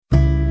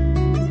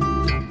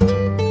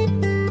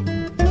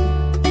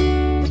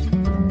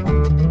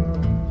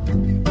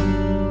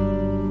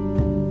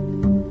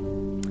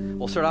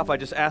start off by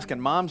just asking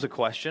moms a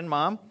question.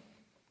 Mom,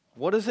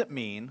 what does it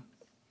mean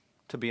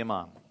to be a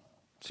mom?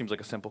 Seems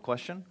like a simple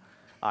question.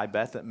 I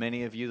bet that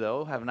many of you,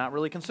 though, have not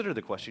really considered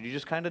the question. You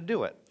just kind of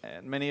do it.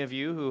 And many of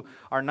you who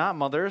are not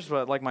mothers,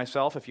 but like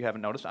myself, if you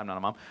haven't noticed, I'm not a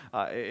mom,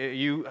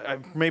 you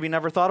maybe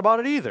never thought about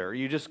it either.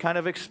 You just kind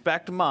of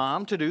expect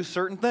mom to do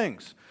certain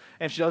things.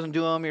 And if she doesn't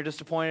do them, you're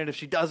disappointed. If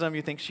she does them,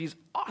 you think she's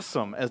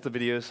awesome, as the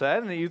video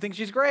said, and you think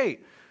she's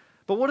great.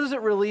 But what does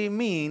it really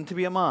mean to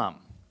be a mom?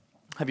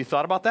 Have you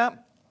thought about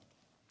that?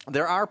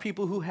 There are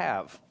people who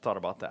have thought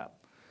about that.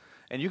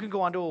 And you can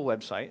go onto a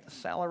website,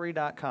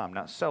 salary.com,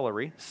 not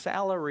celery,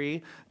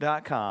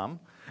 salary.com,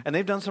 and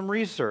they've done some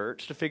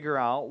research to figure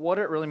out what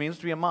it really means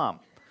to be a mom.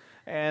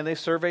 And they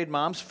surveyed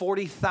moms,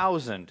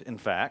 40,000 in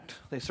fact.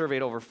 They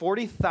surveyed over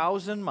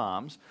 40,000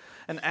 moms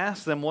and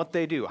asked them what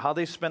they do, how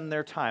they spend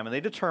their time. And they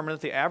determined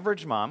that the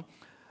average mom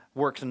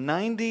works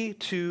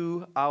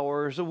 92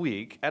 hours a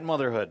week at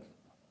Motherhood.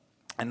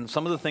 And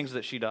some of the things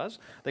that she does,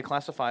 they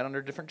classified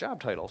under different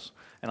job titles.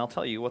 And I'll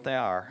tell you what they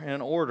are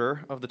in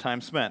order of the time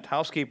spent.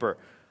 Housekeeper,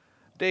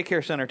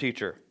 daycare center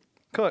teacher,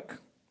 cook,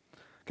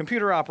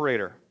 computer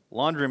operator,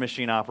 laundry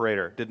machine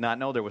operator. Did not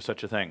know there was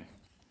such a thing.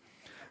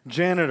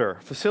 Janitor,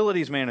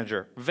 facilities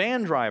manager,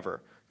 van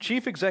driver,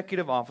 chief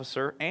executive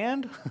officer,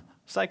 and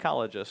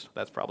psychologist.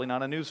 That's probably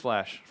not a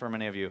newsflash for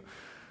many of you.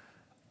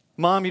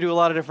 Mom, you do a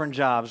lot of different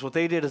jobs. What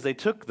they did is they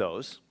took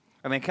those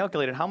and they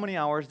calculated how many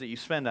hours that you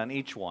spend on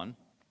each one.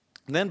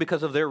 And then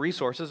because of their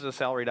resources at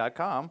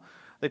salary.com,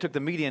 they took the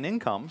median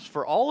incomes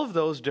for all of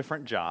those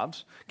different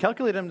jobs,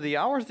 calculated them to the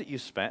hours that you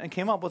spent, and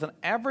came up with an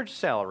average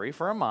salary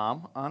for a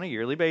mom on a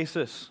yearly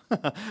basis.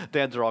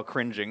 Dads are all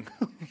cringing.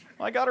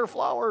 I got her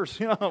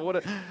flowers.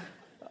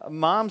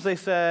 Moms, they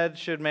said,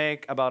 should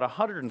make about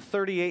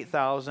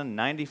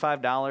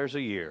 $138,095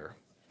 a year.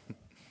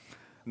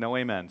 No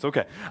amens.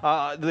 Okay.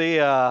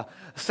 The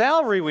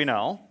salary we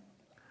know,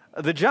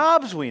 the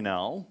jobs we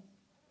know,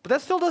 but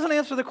that still doesn't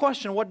answer the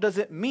question, what does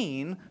it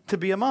mean to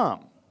be a mom?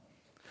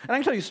 And I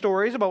can tell you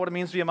stories about what it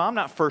means to be a mom,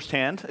 not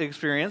firsthand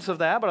experience of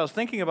that, but I was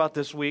thinking about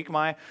this week,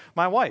 my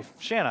wife,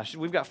 Shanna,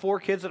 we've got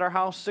 4 kids at our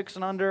house, 6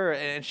 and under,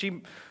 and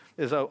she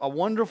is a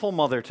wonderful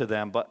mother to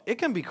them, but it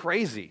can be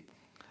crazy.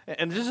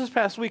 And just this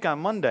past week on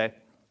Monday,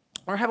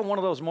 we're having one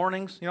of those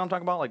mornings, you know what I'm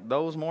talking about, like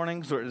those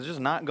mornings where it's just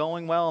not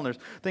going well, and there's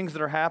things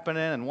that are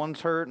happening, and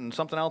one's hurt, and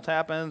something else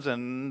happens,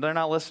 and they're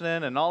not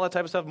listening, and all that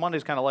type of stuff.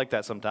 Monday's kind of like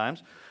that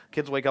sometimes.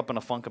 Kids wake up in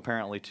a funk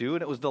apparently too,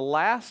 and it was the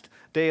last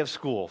day of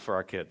school for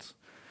our kids.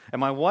 And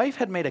my wife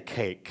had made a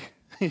cake.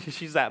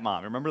 She's that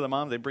mom. Remember the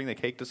mom? They bring the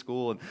cake to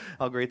school and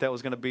how great that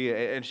was going to be.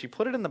 And she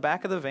put it in the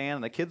back of the van,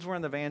 and the kids were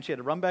in the van. She had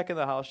to run back in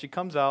the house. She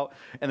comes out,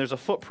 and there's a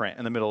footprint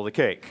in the middle of the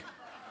cake.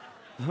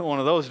 One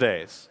of those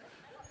days.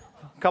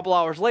 A couple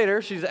hours later,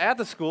 she's at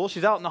the school.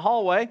 She's out in the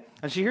hallway,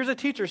 and she hears a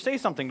teacher say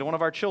something to one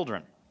of our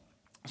children.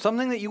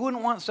 Something that you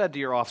wouldn't want said to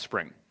your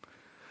offspring.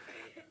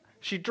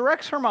 She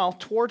directs her mouth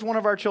towards one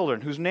of our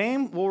children, whose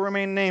name will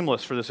remain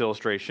nameless for this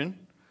illustration.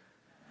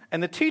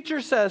 And the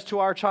teacher says to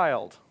our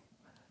child's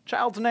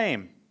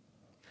name,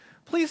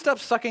 "Please stop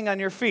sucking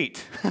on your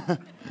feet."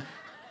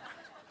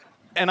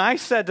 And I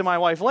said to my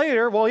wife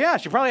later, well, yeah,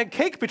 she probably had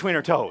cake between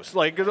her toes.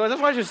 Like,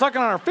 that's why she's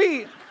sucking on her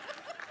feet.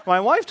 My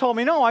wife told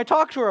me, no, I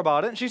talked to her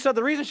about it, and she said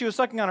the reason she was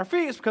sucking on her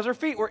feet is because her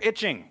feet were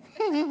itching.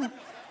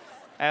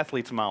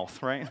 Athlete's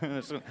mouth, right?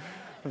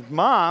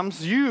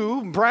 Moms,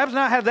 you perhaps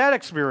not had that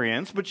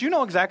experience, but you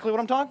know exactly what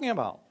I'm talking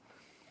about.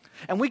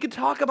 And we could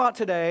talk about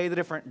today the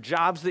different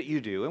jobs that you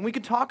do, and we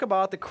could talk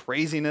about the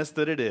craziness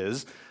that it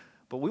is,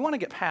 but we want to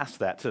get past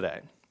that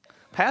today.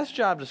 Past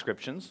job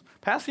descriptions,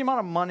 past the amount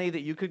of money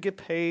that you could get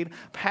paid,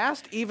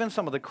 past even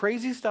some of the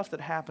crazy stuff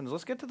that happens.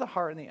 Let's get to the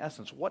heart and the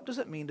essence. What does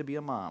it mean to be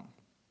a mom?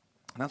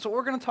 And that's what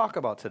we're going to talk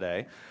about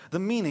today, the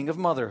meaning of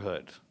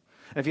motherhood.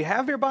 And if you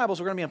have your Bibles,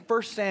 we're going to be in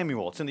 1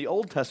 Samuel. It's in the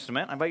Old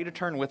Testament. I invite you to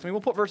turn with me. We'll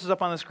put verses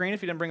up on the screen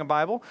if you didn't bring a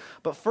Bible.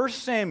 But 1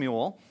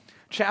 Samuel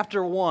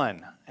chapter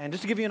 1. And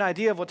just to give you an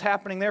idea of what's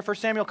happening there, 1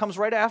 Samuel comes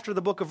right after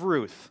the book of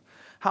Ruth.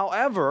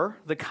 However,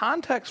 the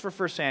context for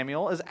 1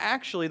 Samuel is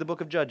actually the book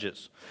of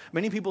Judges.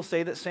 Many people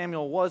say that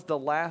Samuel was the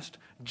last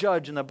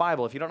judge in the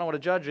Bible. If you don't know what a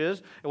judge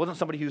is, it wasn't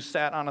somebody who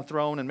sat on a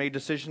throne and made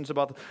decisions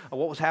about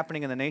what was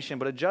happening in the nation,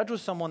 but a judge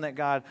was someone that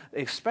God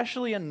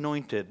especially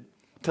anointed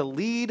to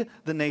lead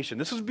the nation.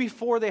 This was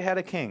before they had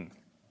a king.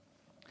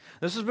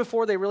 This is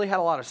before they really had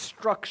a lot of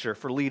structure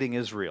for leading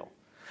Israel.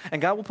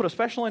 And God will put a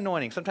special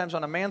anointing, sometimes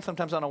on a man,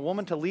 sometimes on a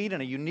woman, to lead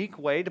in a unique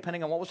way,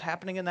 depending on what was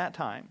happening in that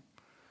time.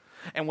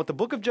 And what the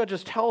book of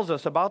Judges tells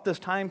us about this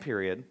time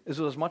period is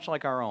it was much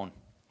like our own.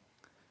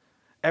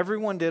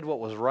 Everyone did what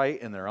was right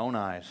in their own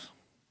eyes.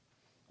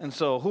 And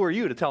so who are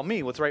you to tell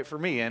me what's right for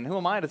me? And who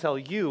am I to tell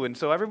you? And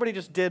so everybody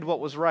just did what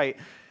was right.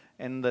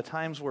 And the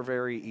times were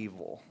very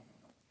evil.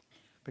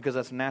 Because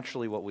that's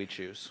naturally what we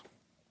choose.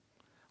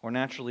 We're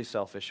naturally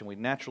selfish and we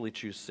naturally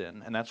choose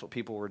sin. And that's what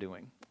people were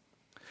doing.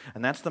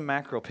 And that's the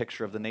macro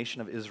picture of the nation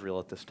of Israel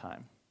at this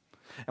time.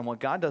 And what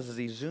God does is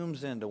he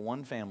zooms into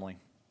one family.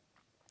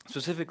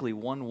 Specifically,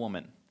 one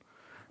woman.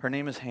 Her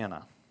name is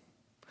Hannah.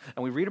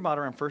 And we read about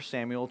her in 1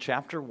 Samuel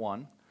chapter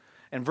 1.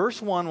 In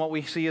verse 1, what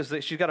we see is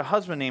that she's got a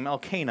husband named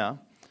Elkanah.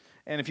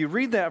 And if you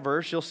read that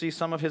verse, you'll see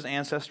some of his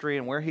ancestry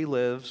and where he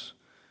lives.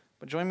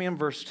 But join me in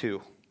verse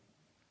 2.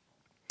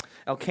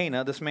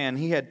 Elkanah, this man,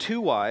 he had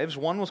 2 wives.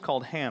 One was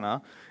called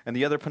Hannah, and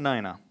the other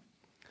Peninnah.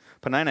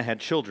 Peninnah had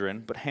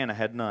children, but Hannah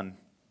had none.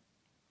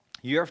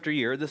 Year after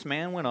year, this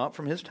man went up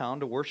from his town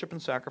to worship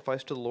and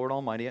sacrifice to the Lord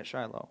Almighty at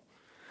Shiloh,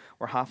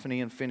 where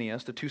Hophni and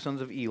Phinehas, the 2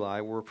 sons of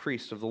Eli, were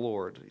priests of the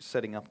Lord. He's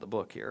setting up the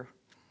book here.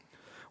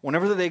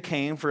 Whenever they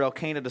came for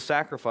Elkanah to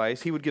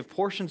sacrifice, he would give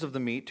portions of the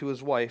meat to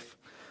his wife,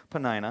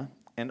 Peninnah,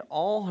 and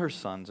all her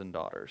sons and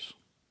daughters.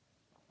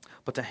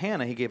 But to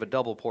Hannah he gave a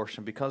double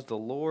portion because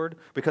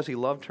he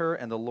loved her,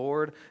 and the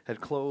Lord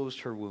had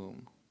closed her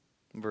womb.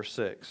 Verse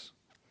 6.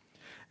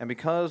 And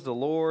because the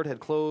Lord had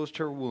closed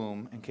her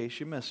womb, in case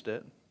you missed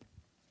it,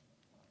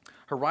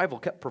 her rival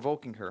kept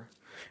provoking her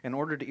in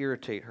order to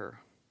irritate her.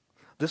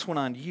 This went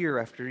on year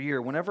after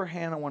year. Whenever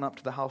Hannah went up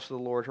to the house of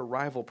the Lord, her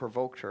rival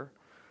provoked her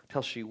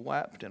till she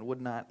wept and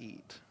would not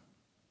eat.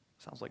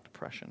 Sounds like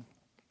depression.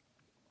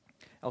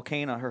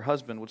 Elkanah, her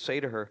husband, would say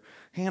to her,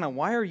 Hannah,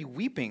 why are you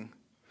weeping?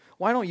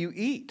 Why don't you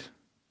eat?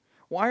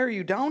 Why are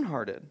you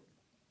downhearted?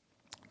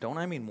 Don't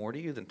I mean more to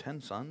you than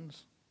 10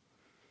 sons?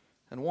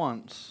 And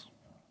once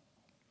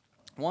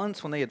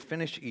when they had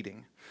finished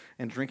eating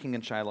and drinking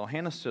in Shiloh,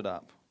 Hannah stood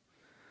up.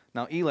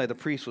 Now Eli the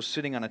priest was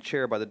sitting on a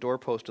chair by the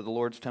doorpost of the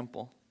Lord's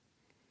temple.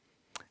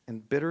 In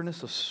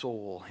bitterness of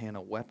soul,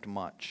 Hannah wept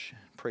much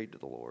and prayed to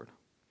the Lord.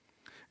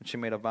 And she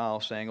made a vow,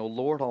 saying, O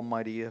Lord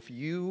Almighty, if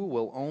you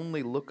will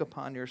only look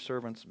upon your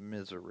servant's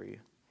misery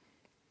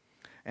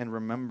and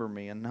remember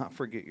me and not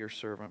forget your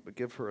servant, but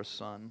give her a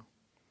son,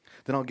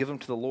 then I'll give him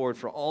to the Lord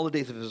for all the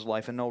days of his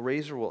life, and no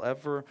razor will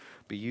ever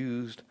be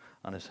used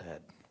on his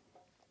head.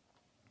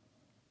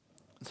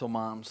 So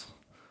moms,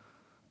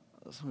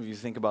 some of you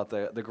think about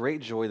the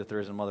great joy that there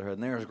is in motherhood,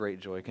 and there is great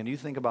joy. Can you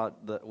think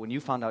about when you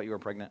found out you were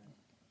pregnant?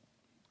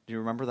 Do you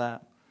remember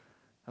that?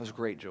 That was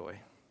great joy.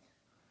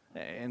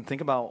 And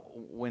think about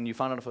when you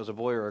found out if it was a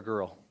boy or a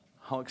girl.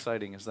 How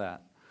exciting is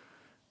that?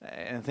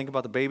 And think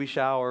about the baby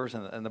showers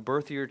and the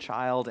birth of your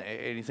child,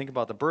 and you think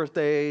about the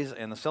birthdays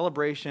and the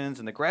celebrations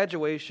and the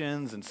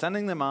graduations and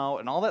sending them out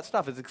and all that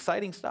stuff. It's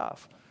exciting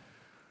stuff.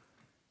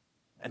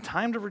 And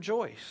time to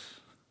rejoice.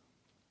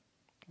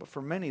 But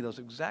for many, those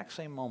exact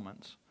same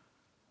moments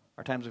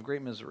are times of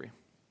great misery,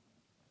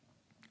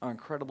 are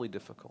incredibly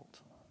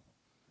difficult.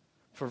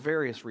 For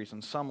various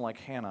reasons, some like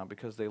Hannah,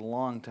 because they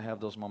long to have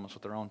those moments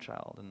with their own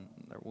child and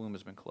their womb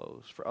has been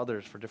closed. For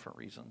others, for different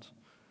reasons.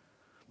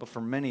 But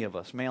for many of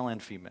us, male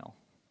and female,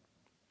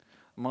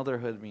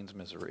 motherhood means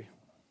misery.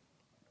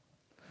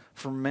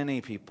 For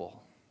many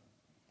people,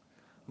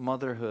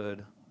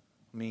 motherhood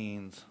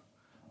means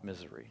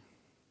misery.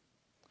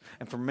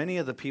 And for many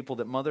of the people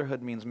that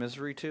motherhood means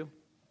misery to,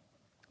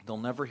 they'll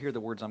never hear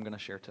the words I'm going to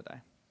share today.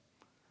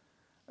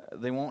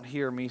 They won't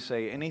hear me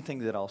say anything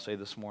that I'll say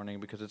this morning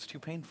because it's too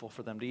painful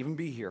for them to even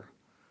be here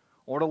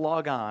or to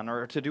log on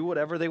or to do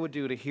whatever they would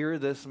do to hear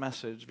this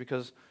message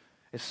because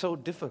it's so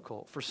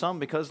difficult. For some,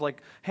 because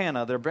like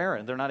Hannah, they're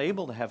barren. They're not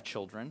able to have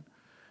children.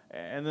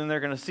 And then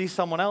they're going to see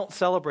someone else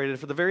celebrated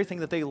for the very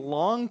thing that they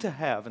long to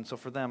have. And so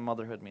for them,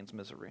 motherhood means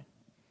misery.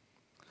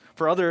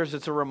 For others,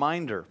 it's a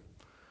reminder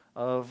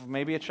of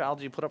maybe a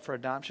child you put up for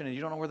adoption and you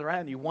don't know where they're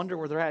at and you wonder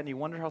where they're at and you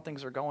wonder how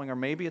things are going, or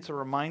maybe it's a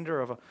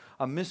reminder of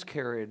a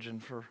miscarriage,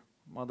 and for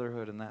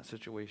motherhood in that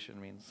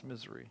situation means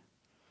misery.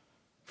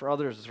 For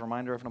others, it's a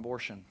reminder of an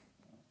abortion.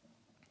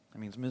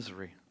 It means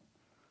misery.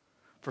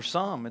 For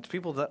some, it's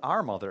people that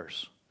are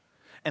mothers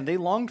and they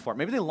longed for it.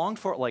 Maybe they longed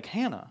for it like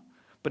Hannah,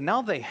 but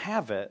now they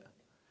have it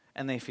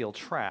and they feel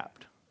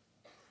trapped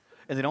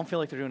and they don't feel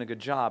like they're doing a good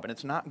job and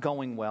it's not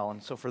going well,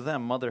 and so for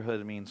them,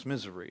 motherhood means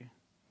misery.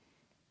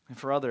 And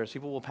for others,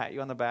 people will pat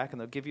you on the back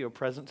and they'll give you a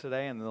present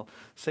today and they'll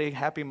say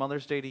Happy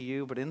Mother's Day to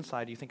you, but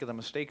inside you think of the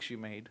mistakes you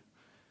made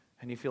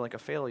and you feel like a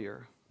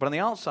failure. But on the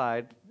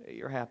outside,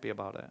 you're happy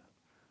about it.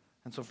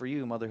 And so for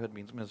you, motherhood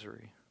means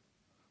misery.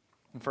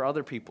 And for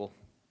other people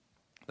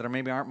that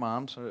maybe aren't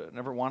moms, or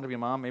never wanted to be a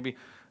mom, maybe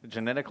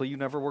genetically you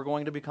never were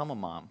going to become a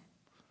mom,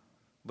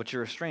 but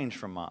you're estranged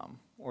from mom,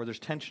 or there's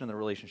tension in the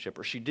relationship,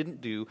 or she didn't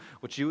do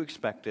what you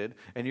expected,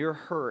 and you're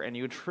hurt, and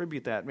you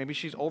attribute that. Maybe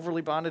she's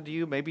overly bonded to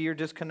you. Maybe you're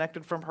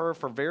disconnected from her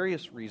for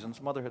various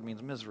reasons. Motherhood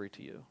means misery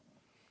to you.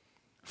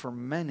 For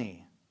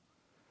many,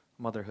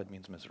 motherhood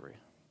means misery.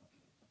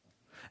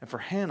 And for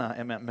Hannah,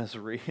 it meant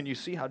misery, and you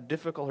see how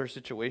difficult her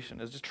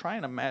situation is. Just try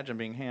and imagine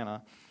being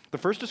Hannah. The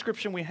first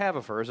description we have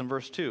of her is in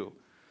verse 2.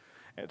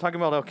 Talking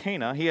about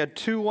Elkanah, he had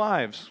 2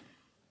 wives.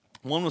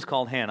 One was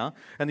called Hannah,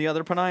 and the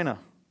other Peninnah.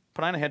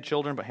 Peninnah had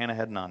children, but Hannah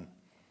had none.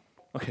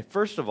 Okay,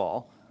 first of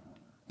all,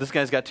 this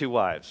guy's got 2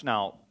 wives.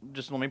 Now,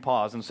 just let me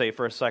pause and say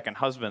for a second,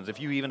 husbands, if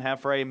you even have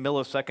for a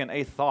millisecond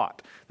a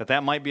thought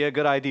that might be a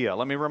good idea,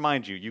 let me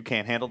remind you, you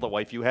can't handle the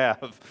wife you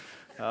have,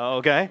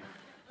 okay?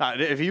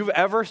 If you've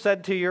ever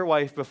said to your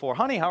wife before,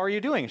 honey, how are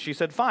you doing? She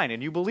said, fine,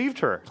 and you believed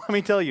her. Let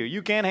me tell you,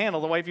 you can't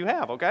handle the wife you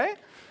have, okay?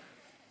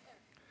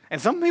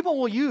 And some people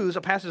will use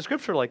a passage of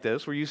scripture like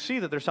this where you see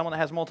that there's someone that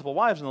has multiple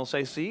wives and they'll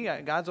say, see,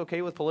 God's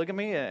okay with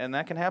polygamy and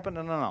that can happen.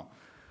 No.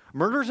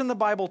 Murder's in the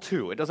Bible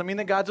too. It doesn't mean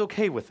that God's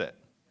okay with it.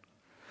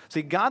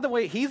 See, God,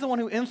 He's the one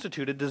who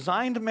instituted,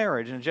 designed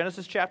marriage. In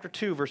Genesis chapter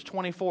 2, verse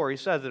 24, he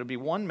says it would be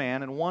one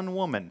man and one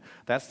woman.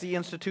 That's the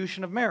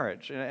institution of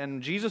marriage.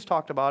 And Jesus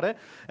talked about it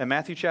in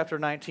Matthew chapter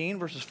 19,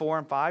 verses 4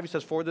 and 5. He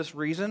says, for this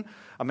reason,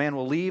 a man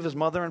will leave his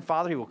mother and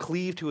father. He will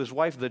cleave to his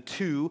wife. The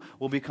two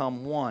will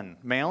become one.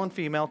 Male and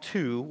female,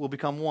 two will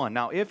become one.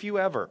 Now, if you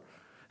ever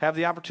have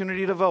the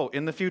opportunity to vote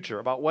in the future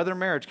about whether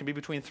marriage can be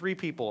between three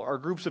people or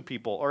groups of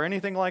people or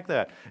anything like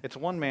that, it's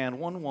one man,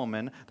 one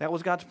woman. That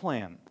was God's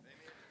plan.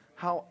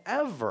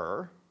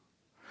 However,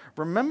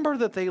 remember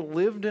that they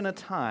lived in a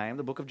time,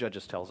 the book of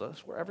Judges tells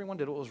us, where everyone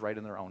did what was right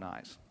in their own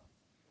eyes.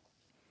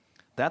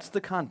 That's the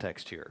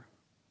context here.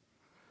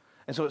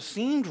 And so it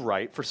seemed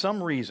right for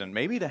some reason,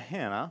 maybe to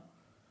Hannah,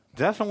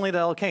 definitely to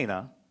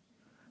Elkanah,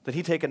 that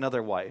he take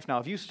another wife. Now,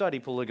 if you study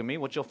polygamy,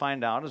 what you'll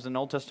find out is in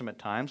Old Testament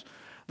times,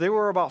 there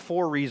were about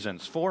four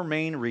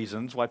main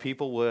reasons why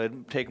people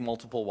would take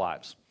multiple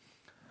wives.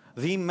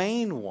 The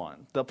main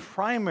one, the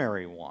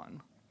primary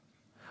one,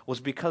 was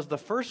because the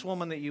first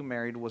woman that you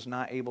married was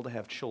not able to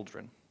have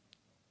children.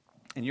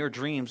 And your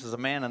dreams as a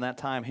man in that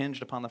time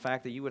hinged upon the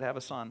fact that you would have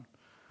a son,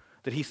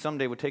 that he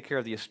someday would take care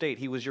of the estate.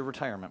 He was your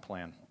retirement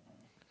plan.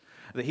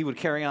 That he would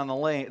carry on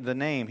the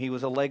name. He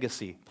was a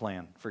legacy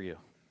plan for you.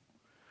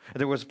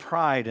 There was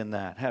pride in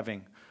that,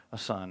 having a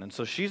son. And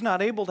so she's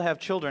not able to have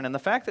children. And the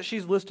fact that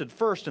she's listed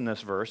first in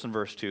this verse, in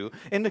verse 2,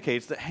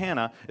 indicates that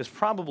Hannah is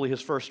probably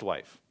his first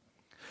wife.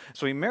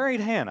 So he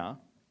married Hannah.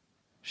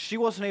 She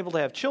wasn't able to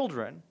have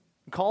children.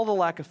 Call it a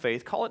lack of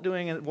faith, call it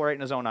doing it right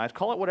in his own eyes,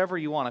 call it whatever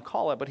you want to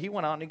call it, but he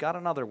went out and he got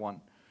another one.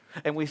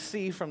 And we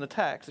see from the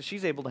text that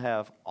she's able to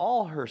have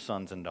all her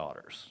sons and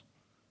daughters,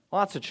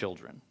 lots of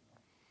children.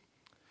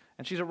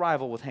 And she's a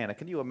rival with Hannah.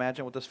 Can you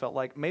imagine what this felt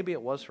like? Maybe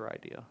it was her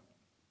idea,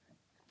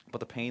 but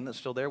the pain that's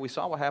still there. We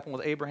saw what happened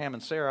with Abraham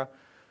and Sarah.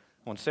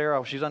 When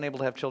Sarah, she's unable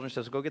to have children, she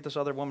says, go get this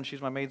other woman,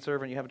 she's my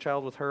maidservant, you have a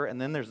child with her, and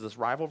then there's this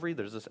rivalry,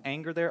 there's this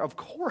anger there. Of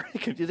course,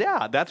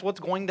 yeah, that's what's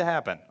going to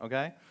happen,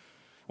 okay?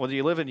 Whether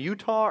you live in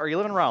Utah or you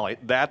live in Raleigh,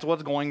 that's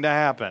what's going to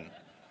happen.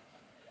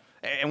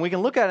 And we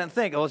can look at it and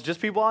think, oh, it's just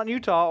people out in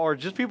Utah or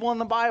just people in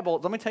the Bible.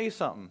 Let me tell you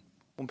something.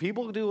 When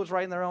people do what's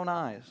right in their own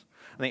eyes,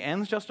 and the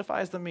ends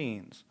justifies the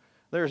means,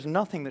 there is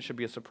nothing that should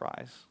be a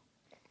surprise.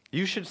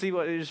 You should see,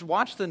 just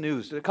watch the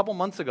news. A couple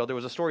months ago, there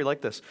was a story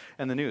like this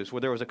in the news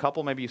where there was a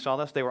couple, maybe you saw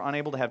this, they were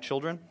unable to have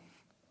children.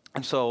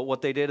 And so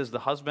what they did is the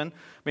husband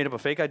made up a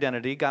fake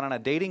identity, got on a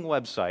dating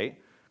website,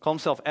 called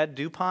himself Ed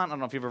DuPont. I don't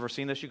know if you've ever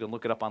seen this. You can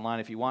look it up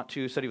online if you want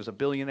to. Said he was a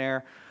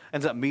billionaire.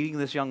 Ends up meeting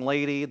this young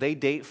lady. They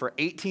date for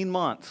 18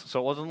 months. So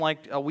it wasn't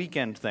like a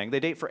weekend thing. They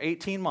date for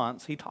 18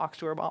 months. He talks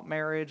to her about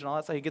marriage and all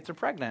that stuff. He gets her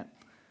pregnant.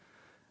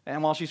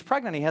 And while she's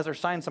pregnant, he has her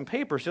sign some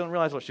papers. She doesn't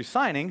realize what she's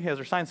signing. He has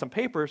her sign some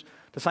papers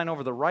to sign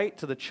over the right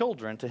to the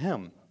children to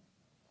him.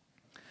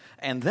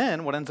 And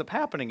then what ends up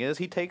happening is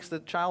he takes the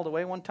child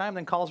away one time,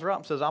 then calls her up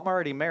and says, I'm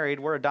already married.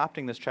 We're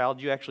adopting this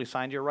child. You actually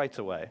signed your rights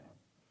away.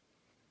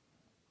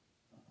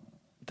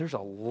 There's a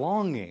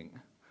longing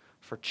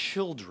for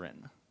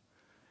children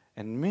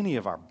in many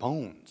of our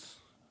bones.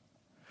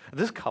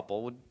 This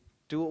couple would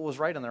do what was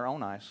right in their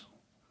own eyes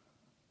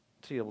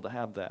to be able to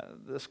have that.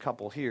 This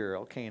couple here,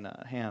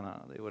 Elkanah,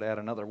 Hannah, they would add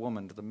another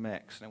woman to the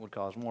mix, and it would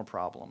cause more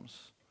problems.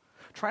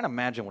 Try and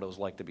imagine what it was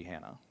like to be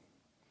Hannah.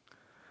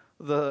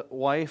 The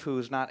wife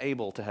who's not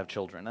able to have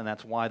children, and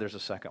that's why there's a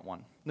second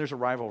one. There's a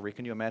rivalry.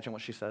 Can you imagine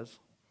what she says?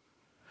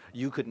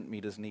 You couldn't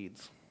meet his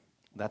needs.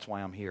 That's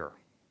why I'm here.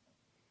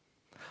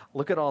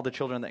 Look at all the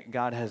children that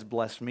God has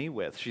blessed me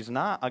with. She's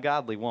not a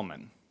godly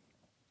woman.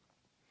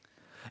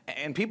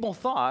 And people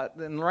thought,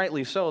 and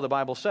rightly so, the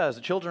Bible says,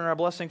 that children are a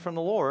blessing from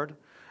the Lord.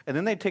 And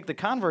then they take the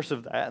converse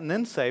of that and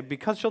then say,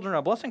 because children are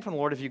a blessing from the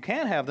Lord, if you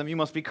can't have them, you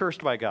must be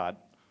cursed by God.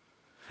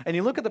 And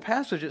you look at the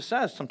passage, it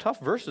says some tough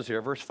verses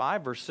here. Verse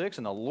 5, verse 6,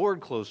 and the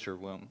Lord closed her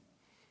womb.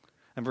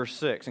 And verse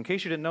 6, in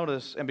case you didn't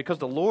notice, and because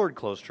the Lord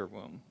closed her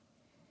womb,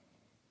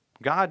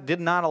 God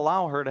did not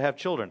allow her to have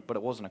children, but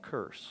it wasn't a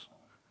curse.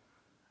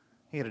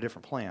 He had a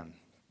different plan.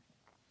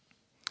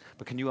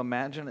 But can you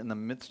imagine in the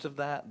midst of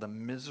that, the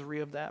misery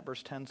of that?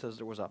 Verse 10 says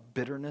there was a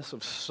bitterness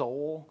of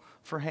soul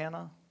for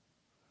Hannah.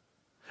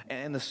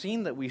 And the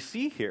scene that we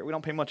see here, we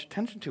don't pay much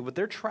attention to, but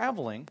they're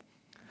traveling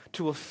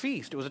to a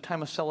feast. It was a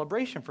time of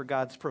celebration for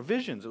God's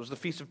provisions. It was the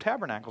Feast of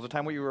Tabernacles, a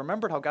time where you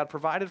remembered how God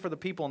provided for the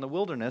people in the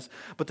wilderness,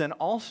 but then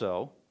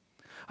also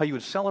how you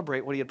would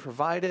celebrate what he had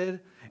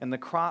provided in the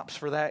crops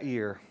for that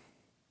year.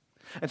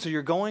 And so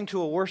you're going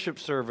to a worship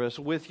service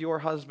with your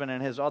husband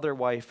and his other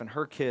wife and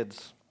her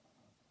kids.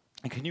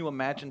 And can you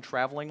imagine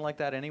traveling like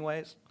that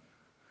anyways?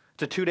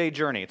 It's a 2-day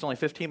journey. It's only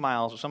 15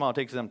 miles, but somehow it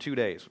takes them 2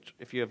 days. Which,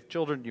 if you have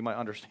children, you might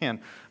understand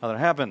how that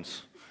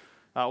happens.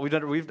 I've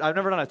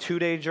never done a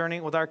 2-day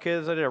journey with our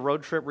kids. I did a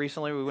road trip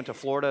recently. We went to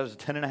Florida. It was a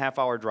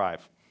 10.5-hour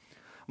drive.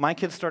 My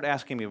kids start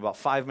asking me about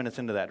 5 minutes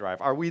into that drive,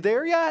 are we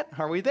there yet?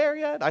 Are we there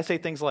yet? I say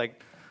things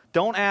like,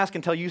 don't ask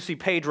until you see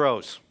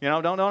Pedro's.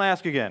 Don't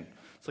ask again.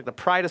 It's like the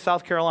pride of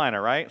South Carolina,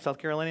 right? South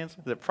Carolinians?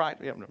 Is it pride?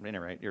 Yeah,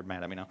 anyway, you're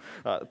mad at me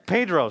now.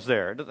 Pedro's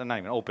there. It's not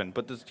even open,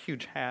 but this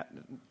huge hat.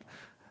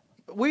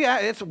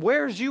 It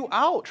wears you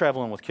out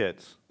traveling with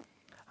kids.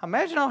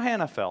 Imagine how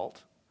Hannah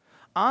felt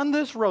on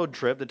this road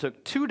trip that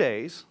took 2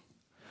 days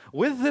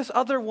with this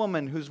other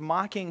woman who's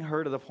mocking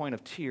her to the point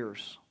of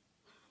tears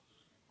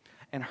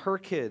and her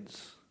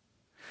kids.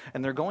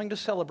 And they're going to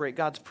celebrate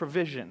God's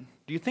provision.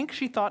 Do you think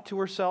she thought to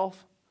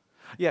herself,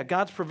 yeah,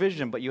 God's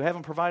provision, but you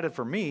haven't provided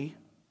for me?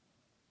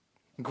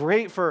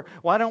 Great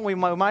why don't we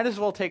might as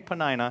well take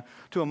Penina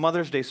to a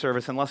Mother's Day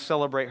service and let's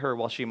celebrate her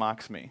while she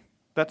mocks me.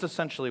 That's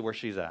essentially where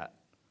she's at.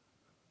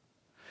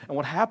 And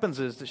what happens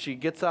is that she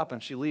gets up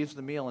and she leaves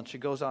the meal and she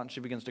goes out and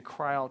she begins to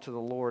cry out to the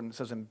Lord, and it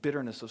says in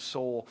bitterness of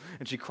soul,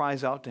 and she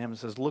cries out to him and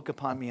says, look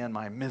upon me in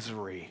my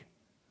misery.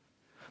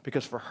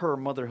 Because for her,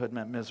 motherhood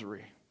meant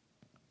misery.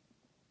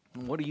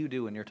 And what do you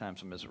do in your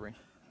times of misery?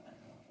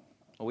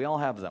 Well, we all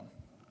have them.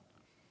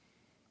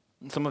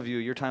 And some of you,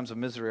 your times of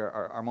misery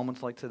are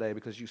moments like today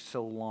because you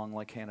so long,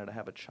 like Hannah, to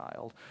have a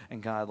child. And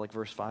God, like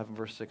verse 5 and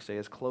verse 6 say,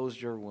 has closed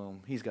your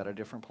womb. He's got a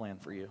different plan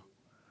for you.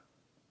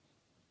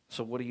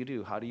 So what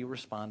do? How do you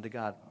respond to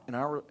God? In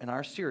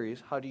our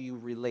series, how do you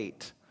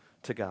relate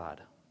to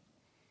God?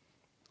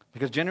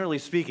 Because generally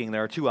speaking,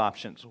 there are two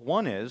options.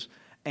 One is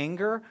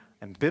anger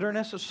and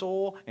bitterness of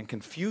soul and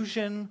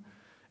confusion.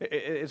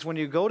 It's when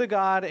you go to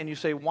God and you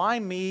say, why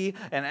me?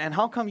 And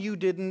how come you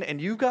didn't? And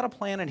you've got a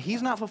plan and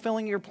he's not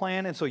fulfilling your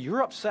plan. And so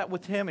you're upset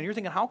with him and you're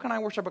thinking, how can I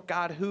worship a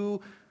God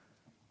who?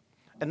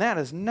 And that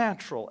is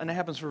natural. And it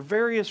happens for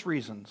various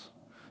reasons.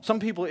 Some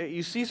people,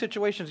 you see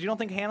situations, you don't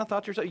think Hannah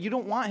thought to herself, you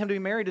don't want him to be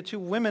married to two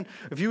women.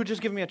 If you would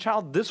just give me a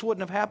child, this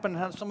wouldn't have happened.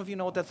 Some of you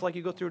know what that's like.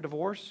 You go through a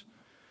divorce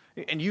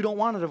and you don't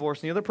want a divorce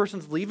and the other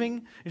person's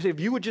leaving. You say, if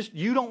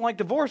you don't like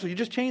divorce, well, you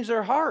just change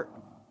their heart.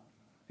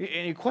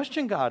 And you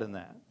question God in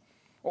that.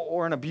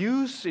 Or an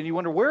abuse, and you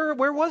wonder,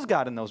 where was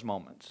God in those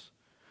moments?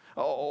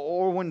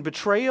 Or when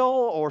betrayal,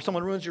 or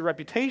someone ruins your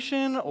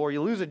reputation, or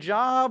you lose a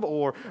job,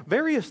 or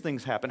various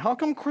things happen. How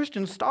come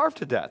Christians starve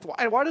to death?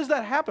 Why does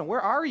that happen?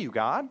 Where are you,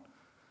 God?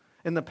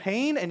 In the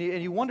pain, and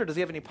you wonder, does he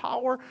have any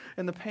power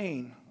in the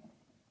pain?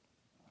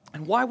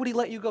 And why would he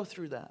let you go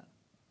through that?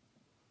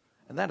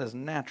 And that is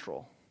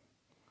natural.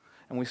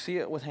 And we see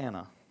it with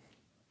Hannah,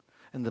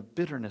 and the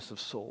bitterness of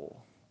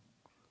soul.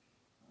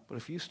 But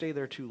if you stay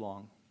there too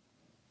long,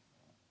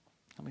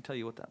 let me tell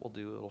you what that will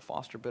do. It'll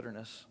foster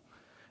bitterness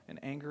and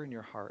anger in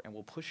your heart and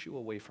will push you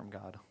away from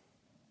God.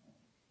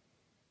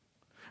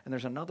 And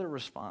there's another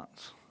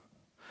response.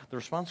 The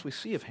response we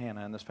see of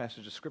Hannah in this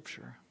passage of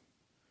Scripture.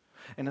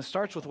 And it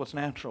starts with what's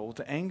natural, with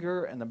the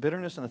anger and the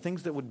bitterness and the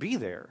things that would be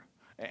there.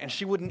 And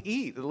she wouldn't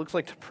eat. It looks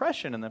like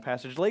depression in the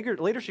passage.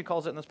 Later she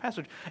calls it in this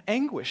passage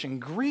anguish and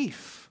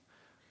grief.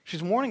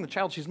 She's mourning the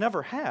child she's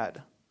never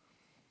had.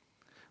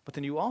 But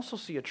then you also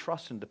see a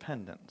trust and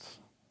dependence.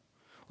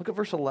 Look at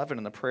verse 11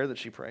 in the prayer that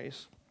she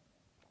prays.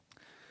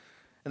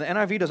 And the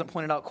NIV doesn't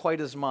point it out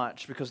quite as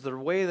much because the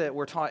way that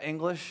we're taught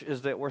English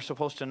is that we're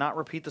supposed to not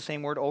repeat the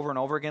same word over and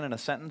over again in a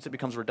sentence. It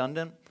becomes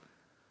redundant.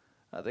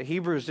 The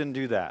Hebrews didn't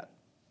do that.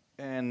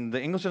 And the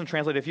English doesn't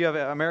translate. If you have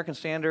American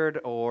Standard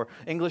or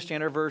English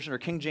Standard Version or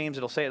King James,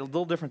 it'll say it a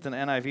little different than the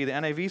NIV. The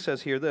NIV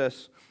says here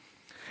this,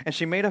 and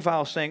she made a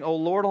vow saying, O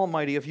Lord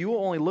Almighty, if you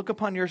will only look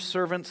upon your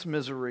servant's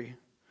misery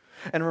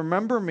and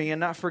remember me and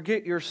not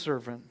forget your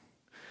servant,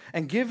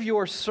 and give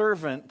your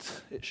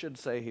servant, it should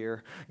say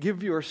here,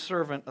 give your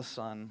servant a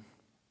son,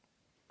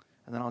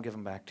 and then I'll give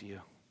him back to you.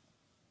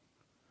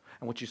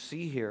 And what you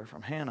see here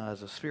from Hannah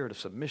is a spirit of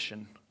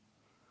submission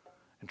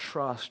and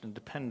trust and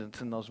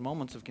dependence in those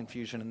moments of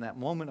confusion, in that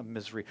moment of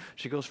misery.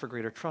 She goes for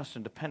greater trust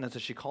and dependence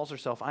as she calls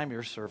herself, I'm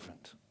your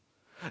servant.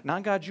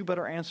 Not God, you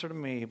better answer to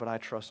me, but I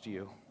trust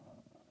you.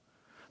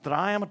 That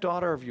I am a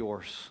daughter of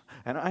yours,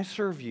 and I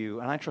serve you,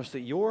 and I trust that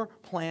your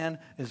plan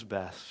is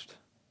best.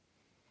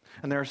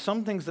 And there are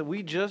some things that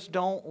we just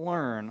don't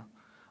learn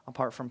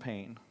apart from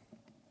pain.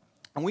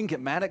 And we can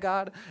get mad at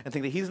God and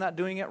think that he's not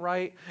doing it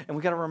right. And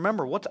we got to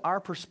remember, what's our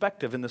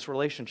perspective in this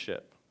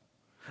relationship?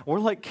 We're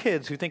like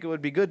kids who think it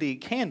would be good to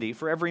eat candy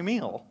for every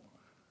meal.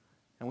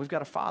 And we've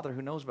got a father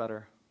who knows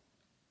better.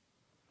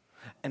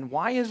 And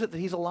why is it that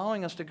he's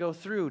allowing us to go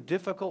through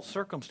difficult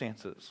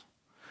circumstances?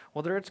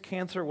 Whether it's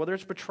cancer, whether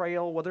it's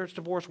betrayal, whether it's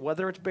divorce,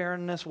 whether it's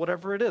barrenness,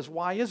 whatever it is.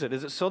 Why is it?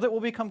 Is it so that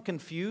we'll become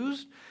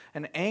confused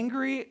and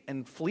angry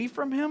and flee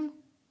from him?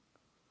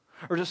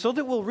 Or is it so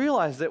that we'll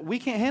realize that we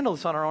can't handle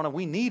this on our own and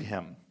we need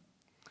him?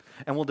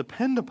 And we'll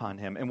depend upon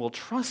him and we'll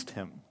trust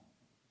him.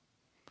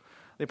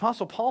 The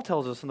Apostle Paul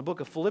tells us in the book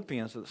of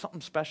Philippians that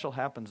something special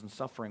happens in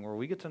suffering where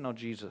we get to know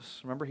Jesus.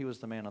 Remember, he was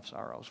the man of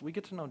sorrows. We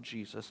get to know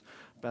Jesus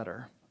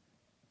better.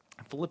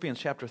 In Philippians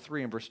chapter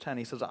 3 and verse 10,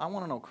 he says, I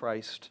want to know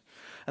Christ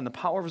and the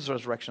power of his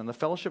resurrection, the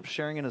fellowship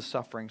sharing in his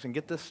sufferings, and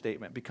get this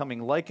statement,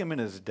 becoming like him in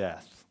his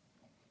death.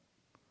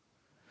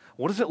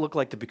 What does it look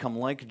like to become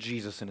like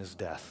Jesus in his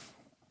death?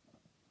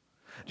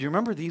 Do you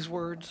remember these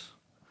words?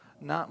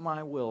 Not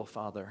my will,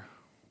 Father,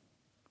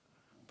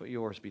 but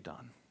yours be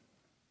done.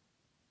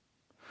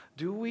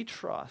 Do we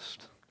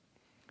trust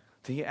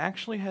that he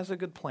actually has a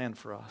good plan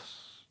for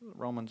us.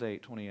 Romans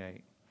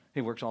 8:28.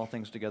 He works all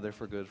things together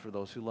for good for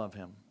those who love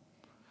him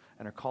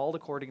and are called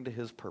according to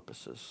his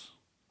purposes.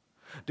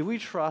 Do we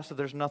trust that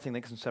there's nothing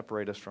that can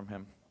separate us from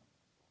him?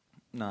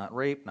 Not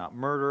rape, not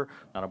murder,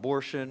 not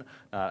abortion,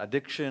 not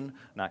addiction,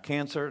 not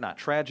cancer, not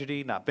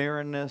tragedy, not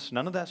barrenness,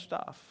 none of that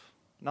stuff.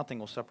 Nothing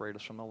will separate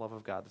us from the love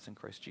of God that's in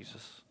Christ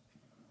Jesus.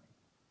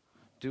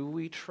 Do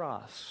we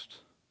trust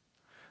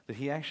that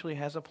he actually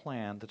has a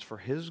plan that's for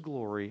his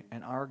glory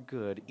and our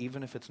good,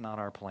 even if it's not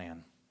our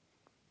plan?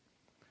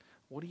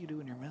 What do you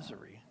do in your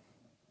misery?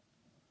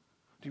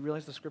 Do you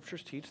realize the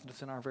scriptures teach that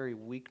it's in our very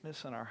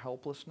weakness and our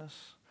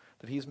helplessness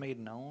that he's made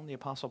known? The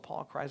Apostle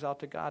Paul cries out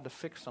to God to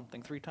fix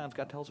something 3 times.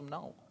 God tells him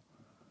no.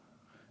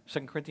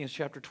 2 Corinthians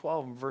chapter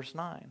 12 and verse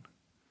 9.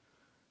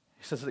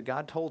 He says that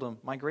God told him,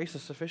 my grace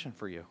is sufficient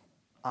for you.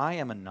 I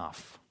am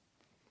enough.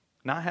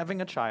 Not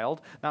having a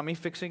child, not me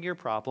fixing your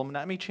problem,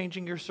 not me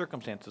changing your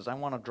circumstances. I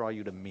want to draw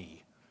you to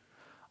me.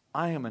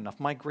 I am enough.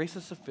 My grace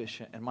is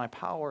sufficient, and my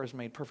power is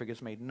made perfect.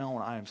 It's made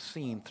known. I am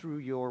seen through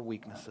your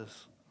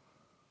weaknesses.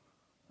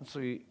 And so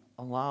he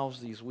allows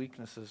these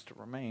weaknesses to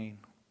remain.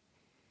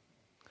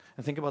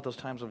 And think about those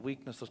times of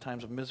weakness, those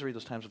times of misery,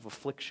 those times of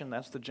affliction.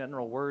 That's the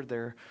general word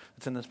there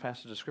that's in this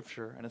passage of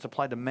Scripture. And it's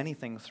applied to many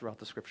things throughout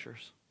the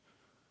Scriptures.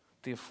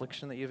 The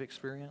affliction that you've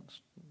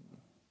experienced.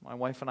 My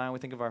wife and I, we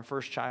think of our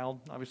first child,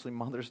 obviously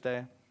Mother's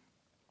Day.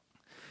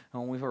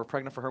 And when we were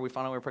pregnant for her, we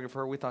found out we were pregnant for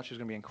her, we thought she was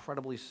going to be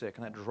incredibly sick,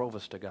 and that drove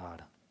us to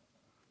God.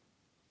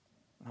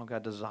 And how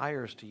God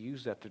desires to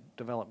use that to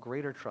develop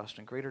greater trust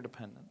and greater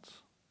dependence.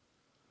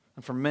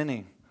 And for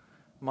many,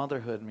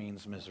 motherhood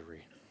means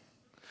misery.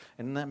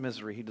 And in that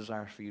misery, he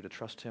desires for you to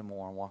trust him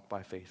more and walk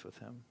by faith with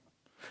him.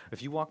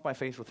 If you walk by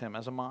faith with him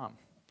as a mom,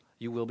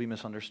 you will be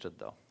misunderstood,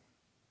 though.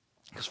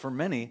 Because for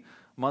many,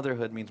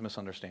 motherhood means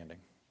misunderstanding.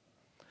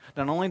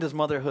 Not only does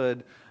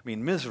motherhood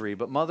mean misery,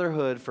 but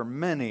motherhood for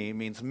many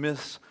means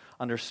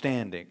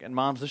misunderstanding. And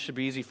moms, this should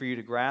be easy for you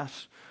to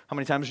grasp. How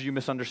many times are you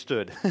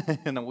misunderstood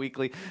on a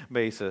weekly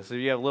basis? If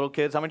you have little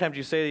kids, how many times do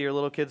you say to your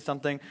little kids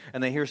something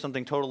and they hear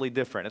something totally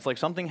different? It's like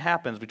something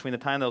happens between the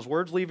time those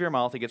words leave your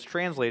mouth, it gets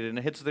translated, and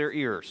it hits their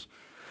ears.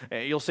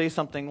 You'll say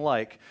something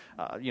like,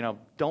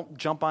 don't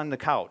jump on the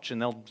couch.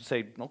 And they'll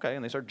say, okay,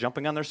 and they start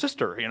jumping on their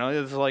sister.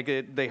 It's like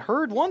they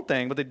heard one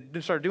thing, but they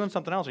started doing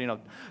something else.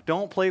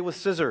 Don't play with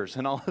scissors.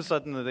 And all of a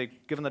sudden, they've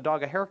given the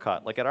dog a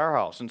haircut, like at our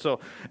house. And so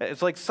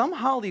it's like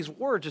somehow these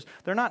words,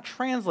 they're not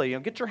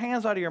translating. Get your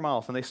hands out of your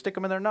mouth, and they stick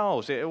them in their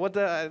nose. What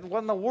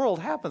in the world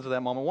happens at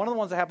that moment? One of the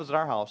ones that happens at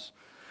our house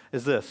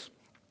is this.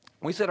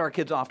 We say to our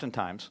kids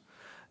oftentimes,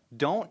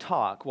 don't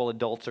talk while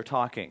adults are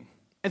talking.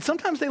 And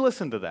sometimes they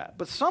listen to that,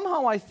 but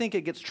somehow I think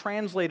it gets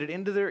translated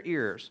into their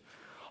ears.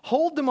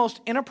 Hold the most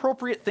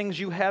inappropriate things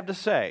you have to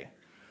say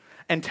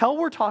until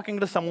we're talking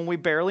to someone we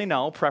barely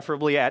know,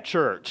 preferably at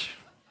church.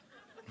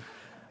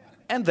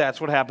 And that's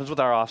what happens with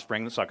our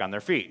offspring that suck on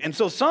their feet. And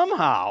so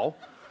somehow,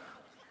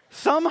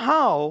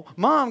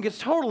 mom gets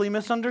totally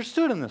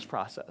misunderstood in this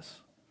process.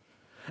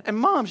 And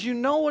moms, you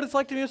know what it's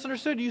like to be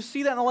misunderstood. You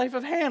see that in the life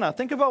of Hannah.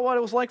 Think about what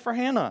it was like for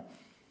Hannah.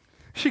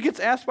 She gets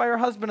asked by her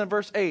husband in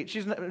verse 8.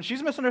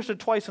 She's misunderstood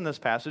twice in this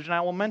passage, and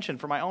I will mention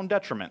for my own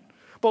detriment.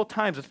 Both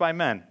times it's by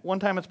men. One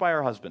time it's by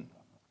her husband.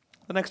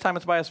 The next time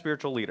it's by a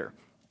spiritual leader.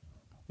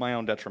 My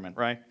own detriment,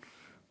 right?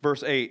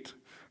 Verse 8.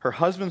 Her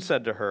husband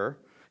said to her,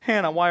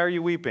 Hannah, why are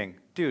you weeping?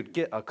 Dude,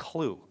 get a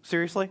clue.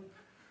 Seriously?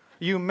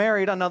 You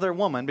married another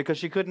woman because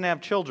she couldn't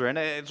have children.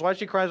 It's why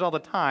she cries all the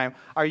time.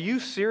 Are you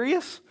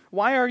serious?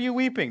 Why are you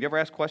weeping? Do you ever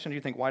ask questions?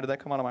 You think, why did that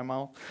come out of my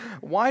mouth?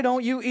 Why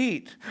don't you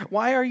eat?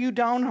 Why are you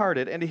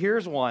downhearted? And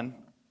here's one,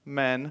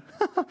 men.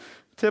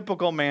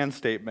 Typical man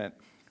statement.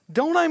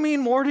 Don't I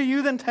mean more to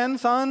you than 10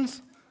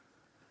 sons?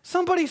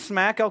 Somebody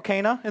smack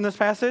Elkanah in this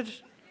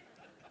passage.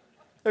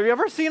 Have you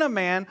ever seen a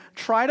man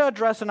try to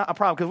address a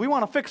problem? Because we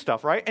want to fix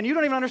stuff, right? And you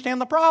don't even understand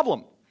the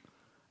problem.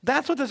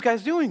 That's what this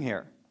guy's doing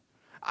here.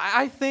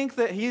 I think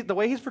that the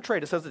way he's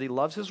portrayed, it says that he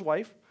loves his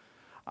wife.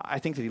 I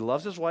think that he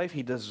loves his wife.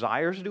 He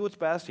desires to do what's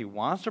best. He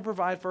wants to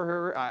provide for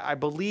her. I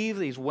believe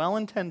that he's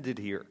well-intended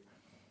here.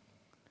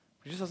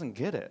 He just doesn't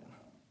get it.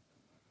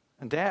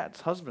 And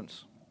dads,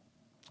 husbands,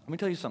 let me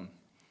tell you something.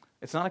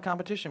 It's not a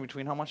competition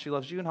between how much she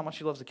loves you and how much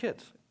she loves the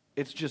kids.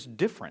 It's just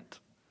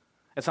different.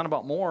 It's not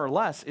about more or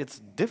less. It's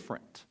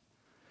different.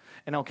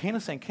 And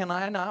Elkanah's saying, can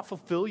I not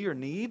fulfill your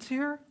needs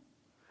here?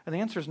 And the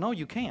answer is no,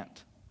 you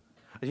can't.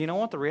 And you know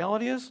what the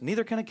reality is?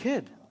 Neither can a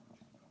kid.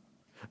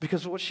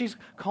 Because what she's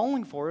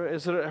calling for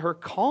is her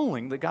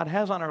calling that God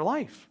has on her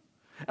life.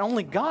 And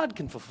only God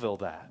can fulfill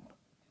that.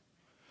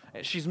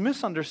 She's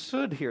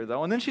misunderstood here,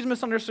 though. And then she's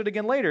misunderstood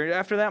again later.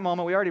 After that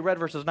moment, we already read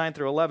verses 9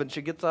 through 11.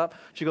 She gets up,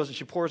 she goes and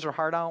she pours her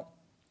heart out.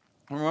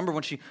 And remember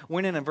when she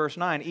went in verse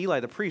 9, Eli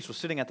the priest was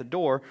sitting at the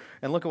door.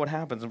 And look at what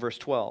happens in verse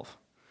 12.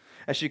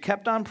 As she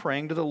kept on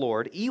praying to the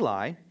Lord,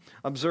 Eli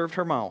observed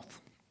her mouth.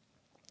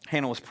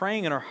 Hannah was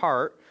praying in her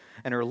heart,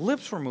 and her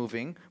lips were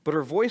moving, but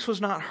her voice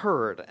was not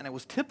heard. And it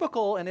was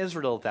typical in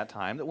Israel at that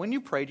time that when you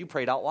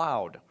prayed out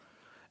loud.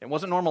 It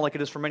wasn't normal like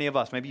it is for many of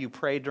us. Maybe you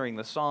prayed during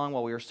the song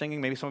while we were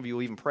singing. Maybe some of you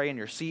will even pray in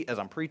your seat as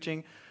I'm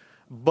preaching.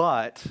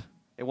 But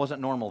it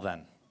wasn't normal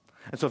then.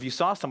 And so if you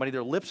saw somebody,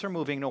 their lips are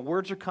moving, no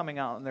words are coming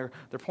out, and they're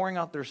pouring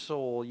out their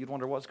soul, you'd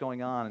wonder what's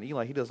going on. And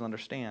Eli, he doesn't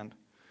understand.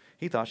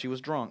 He thought she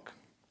was drunk.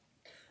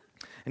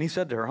 And he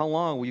said to her, how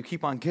long will you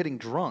keep on getting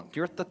drunk?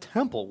 You're at the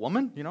temple,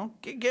 woman.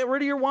 Get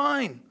rid of your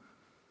wine.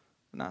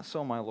 Not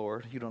so, my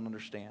lord. You don't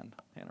understand,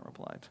 Hannah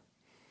replied.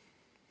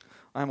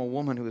 I am a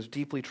woman who is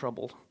deeply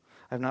troubled.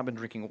 I have not been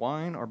drinking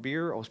wine or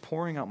beer. I was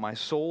pouring out my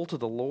soul to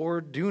the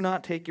Lord. Do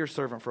not take your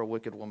servant for a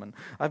wicked woman.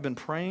 I've been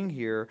praying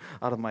here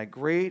out of my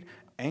great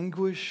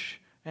anguish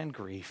and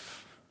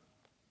grief.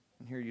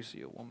 And here you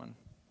see a woman.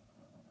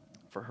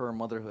 For her,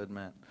 motherhood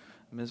meant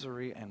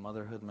misery, and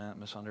motherhood meant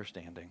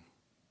misunderstanding.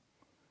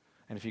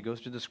 And if you go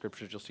through the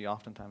scriptures, you'll see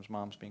oftentimes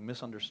moms being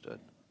misunderstood.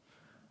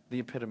 The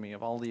epitome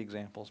of all the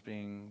examples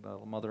being the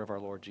mother of our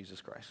Lord Jesus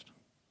Christ,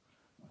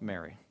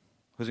 Mary,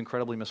 who's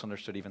incredibly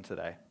misunderstood even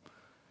today.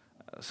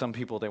 Some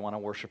people, they want to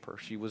worship her.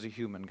 She was a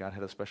human. God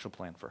had a special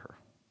plan for her.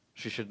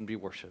 She shouldn't be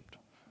worshiped.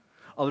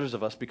 Others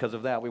of us, because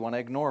of that, we want to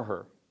ignore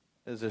her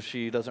as if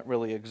she doesn't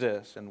really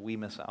exist, and we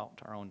miss out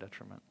to our own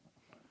detriment.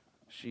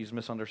 She's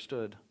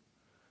misunderstood.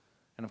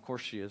 And of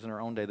course she is. In her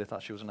own day, they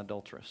thought she was an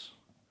adulteress.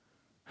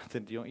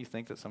 Don't you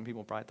think that some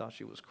people probably thought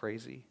she was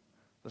crazy,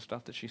 the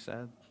stuff that she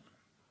said?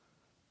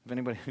 If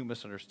anybody knew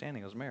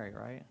misunderstanding, it was Mary,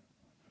 right?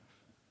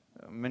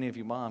 Many of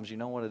you moms, you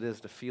know what it is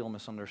to feel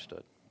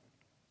misunderstood.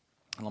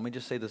 And let me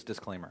just say this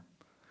disclaimer.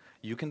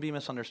 You can be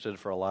misunderstood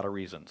for a lot of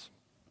reasons.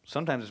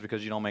 Sometimes it's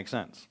because you don't make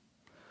sense.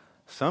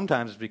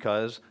 Sometimes it's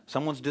because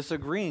someone's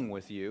disagreeing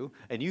with you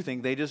and you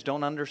think they just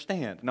don't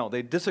understand. No,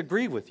 they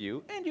disagree with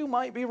you and you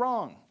might be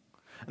wrong.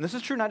 And this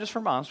is true not just for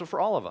moms, but for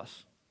all of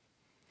us.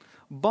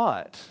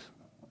 But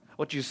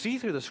what you see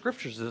through the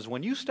scriptures is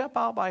when you step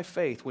out by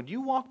faith, when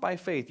you walk by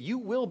faith, you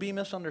will be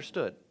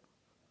misunderstood.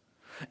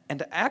 And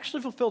to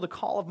actually fulfill the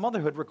call of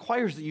motherhood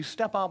requires that you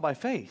step out by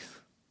faith.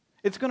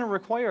 It's going to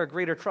require a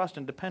greater trust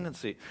and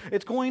dependency.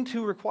 It's going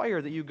to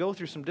require that you go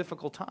through some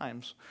difficult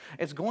times.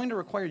 It's going to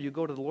require you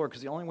go to the Lord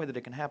because the only way that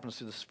it can happen is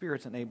through the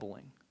Spirit's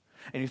enabling.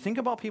 And you think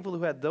about people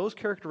who had those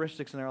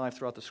characteristics in their life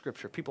throughout the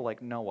Scripture, people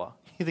like Noah.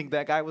 You think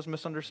that guy was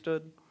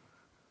misunderstood?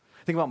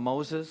 Think about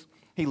Moses.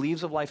 He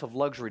leaves a life of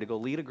luxury to go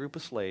lead a group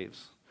of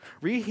slaves.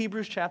 Read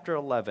Hebrews chapter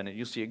 11, and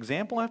you see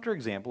example after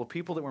example of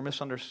people that were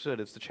misunderstood.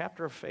 It's the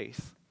chapter of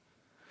faith.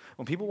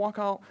 When people walk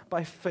out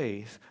by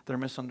faith, they're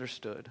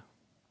misunderstood.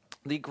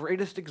 The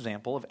greatest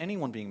example of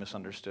anyone being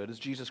misunderstood is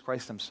Jesus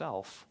Christ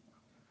himself,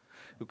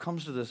 who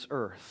comes to this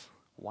earth.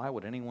 Why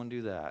would anyone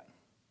do that?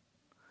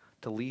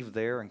 To leave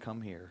there and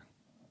come here.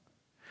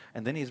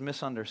 And then he's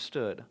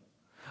misunderstood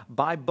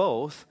by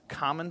both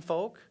common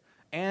folk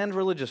and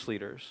religious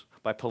leaders,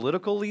 by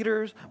political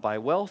leaders, by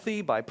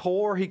wealthy, by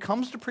poor. He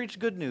comes to preach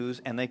good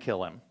news and they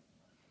kill him.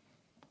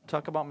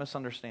 Talk about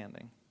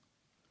misunderstanding.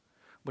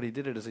 But he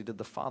did it as he did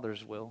the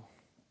Father's will,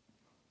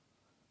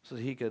 so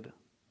that he could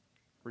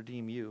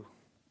redeem you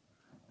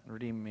and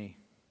redeem me.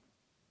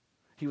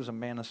 He was a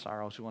man of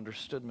sorrows who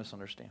understood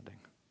misunderstanding.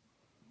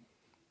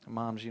 And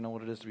moms, you know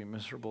what it is to be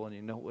miserable, and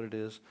you know what it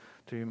is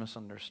to be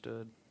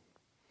misunderstood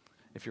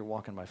if you're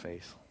walking by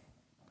faith.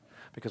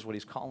 Because what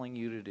he's calling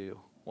you to do,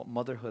 what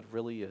motherhood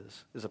really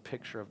is a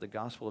picture of the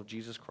gospel of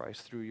Jesus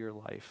Christ through your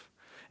life.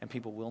 And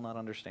people will not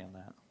understand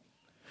that.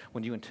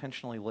 When you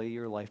intentionally lay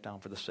your life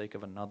down for the sake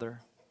of another,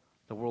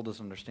 the world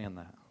doesn't understand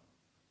that.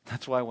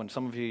 That's why when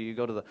some of you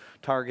go to the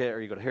Target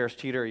or you go to Harris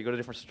Teeter or you go to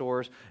different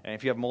stores, and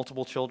if you have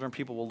multiple children,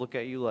 people will look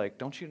at you like,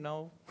 don't you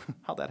know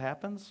how that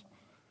happens?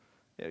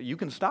 You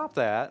can stop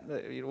that.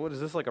 What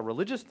is this, like a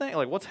religious thing?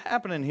 Like, what's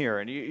happening here?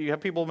 And you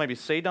have people maybe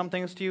say dumb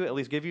things to you, at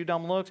least give you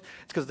dumb looks.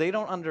 It's because they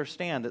don't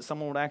understand that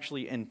someone would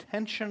actually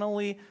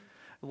intentionally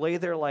lay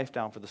their life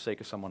down for the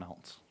sake of someone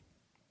else.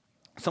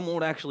 Someone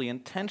would actually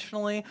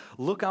intentionally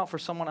look out for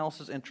someone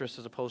else's interests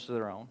as opposed to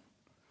their own.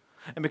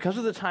 And because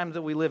of the times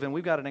that we live in,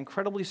 we've got an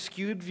incredibly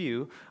skewed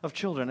view of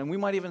children. And we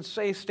might even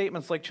say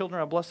statements like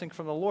children are a blessing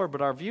from the Lord,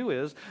 but our view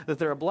is that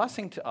they're a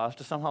blessing to us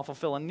to somehow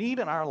fulfill a need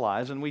in our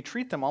lives, and we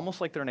treat them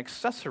almost like they're an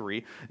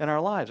accessory in our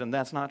lives, and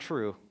that's not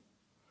true.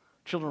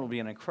 Children will be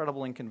an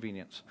incredible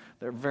inconvenience.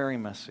 They're very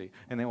messy,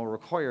 and they will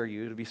require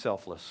you to be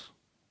selfless.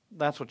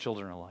 That's what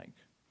children are like.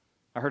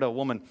 I heard a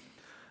woman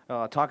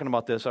talking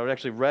about this. I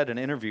actually read an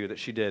interview that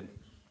she did.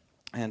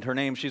 And her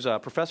name, she's a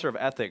professor of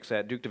ethics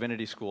at Duke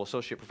Divinity School,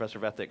 associate professor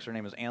of ethics. Her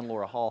name is Ann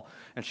Laura Hall.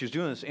 And she was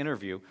doing this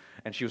interview,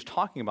 and she was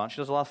talking about, she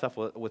does a lot of stuff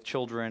with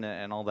children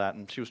and all that,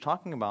 and she was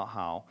talking about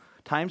how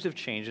times have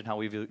changed in how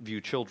we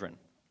view children.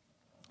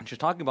 And she was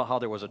talking about how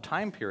there was a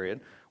time period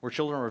where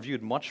children were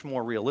viewed much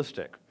more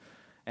realistic.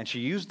 And she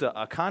used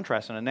a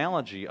contrast, an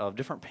analogy of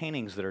different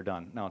paintings that are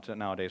done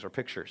nowadays, or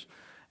pictures.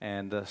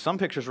 And some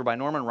pictures were by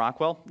Norman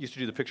Rockwell. Used to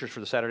do the pictures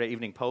for the Saturday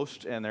Evening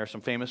Post, and there are some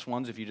famous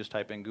ones if you just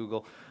type in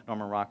Google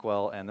Norman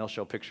Rockwell, and they'll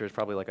show pictures,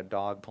 probably like a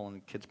dog pulling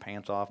a kid's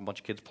pants off, a bunch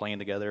of kids playing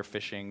together,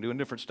 fishing, doing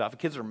different stuff. The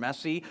kids are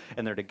messy,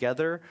 and they're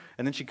together.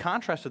 And then she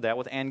contrasted that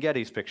with Ann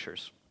Getty's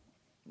pictures.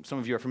 Some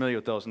of you are familiar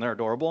with those, and they're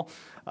adorable.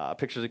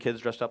 Pictures of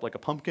kids dressed up like a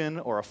pumpkin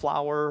or a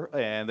flower,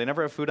 and they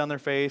never have food on their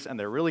face, and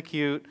they're really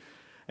cute.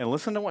 And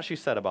listen to what she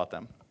said about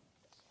them.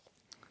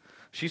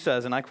 She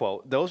says, and I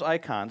quote, "Those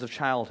icons of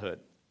childhood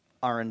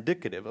are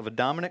indicative of a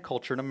dominant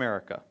culture in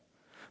America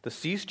that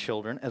sees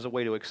children as a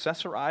way to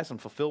accessorize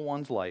and fulfill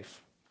one's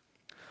life,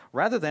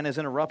 rather than as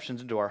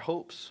interruptions into our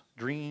hopes,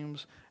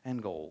 dreams,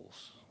 and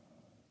goals."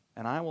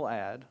 And I will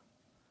add,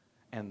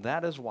 and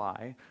that is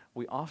why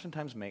we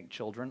oftentimes make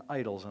children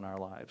idols in our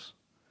lives,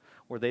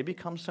 where they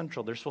become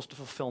central. They're supposed to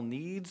fulfill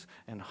needs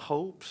and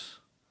hopes,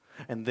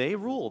 and they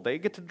rule. They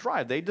get to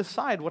drive. They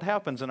decide what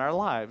happens in our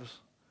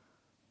lives.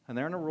 And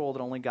they're in a role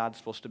that only God's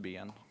supposed to be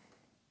in,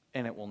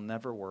 and it will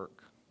never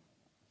work.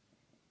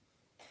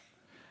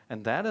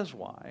 And that is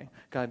why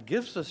God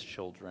gives us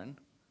children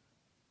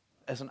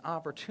as an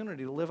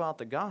opportunity to live out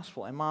the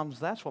gospel. And moms,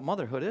 that's what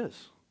motherhood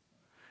is.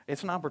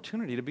 It's an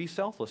opportunity to be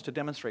selfless, to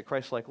demonstrate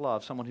Christ-like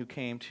love, someone who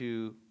came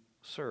to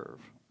serve,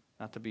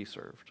 not to be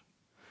served,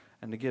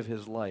 and to give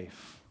his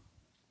life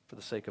for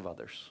the sake of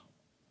others.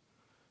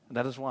 And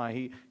that is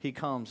why he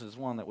comes as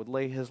one that would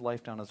lay his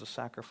life down as a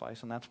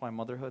sacrifice, and that's why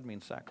motherhood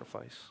means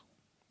sacrifice.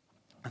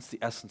 That's the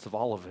essence of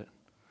all of it.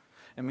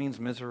 It means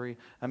misery.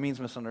 It means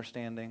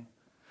misunderstanding.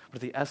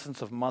 But the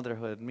essence of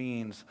motherhood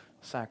means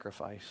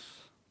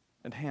sacrifice.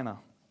 And Hannah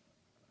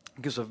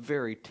gives a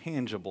very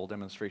tangible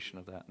demonstration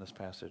of that in this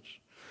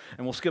passage.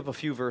 And we'll skip a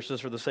few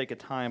verses for the sake of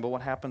time, but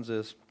what happens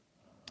is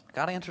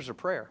God answers her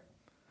prayer.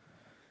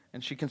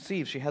 And she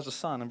conceives. She has a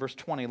son. In verse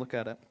 20, look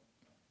at it.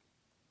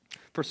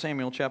 1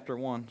 Samuel chapter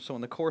 1. So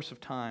in the course of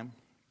time,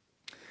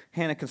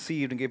 Hannah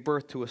conceived and gave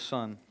birth to a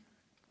son.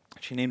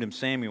 She named him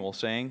Samuel,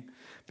 saying,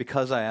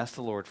 "Because I asked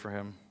the Lord for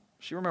him."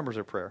 She remembers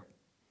her prayer.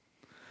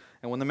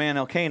 And when the man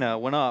Elkanah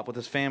went up with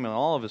his family and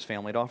all of his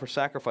family to offer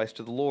sacrifice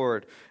to the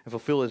Lord and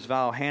fulfill his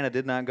vow, Hannah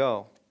did not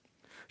go.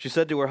 She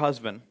said to her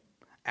husband,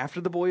 "After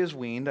the boy is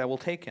weaned, I will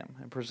take him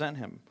and present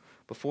him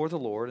before the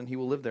Lord, and he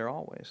will live there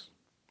always."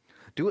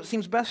 "Do what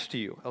seems best to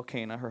you,"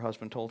 Elkanah, her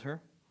husband, told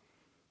her.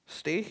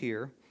 "Stay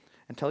here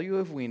until you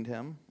have weaned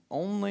him.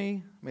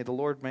 Only may the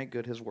Lord make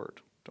good his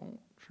word." Don't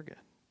forget.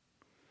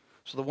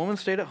 So the woman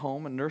stayed at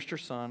home and nursed her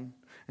son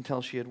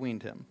until she had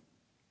weaned him.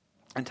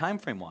 And time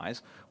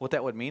frame-wise, what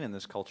that would mean in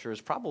this culture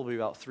is probably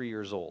about 3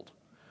 years old,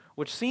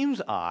 which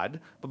seems odd,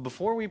 but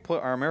before we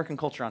put our American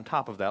culture on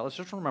top of that, let's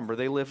just remember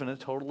they live in a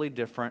totally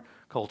different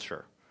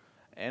culture.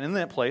 And in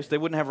that place, they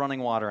wouldn't have running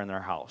water in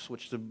their house,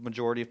 which the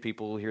majority of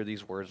people who hear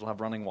these words will have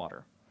running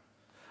water.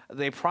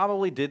 They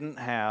probably didn't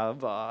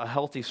have a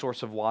healthy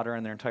source of water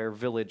in their entire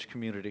village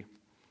community.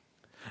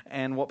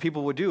 And what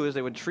people would do is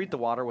they would treat the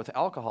water with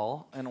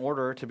alcohol in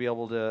order to be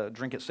able to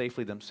drink it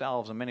safely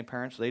themselves. And many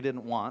parents, they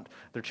didn't want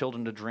their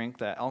children to drink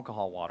that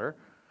alcohol water.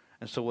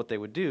 And so what they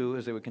would do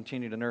is they would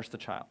continue to nurse the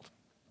child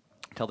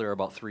until they were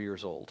about 3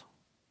 years old.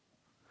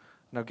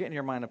 Now get in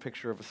your mind a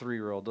picture of a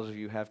 3-year-old. Those of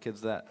you who have kids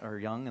that are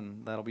young,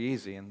 and that'll be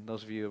easy. And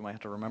those of you who might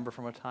have to remember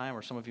from a time,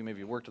 or some of you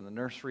maybe worked in the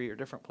nursery or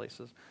different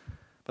places.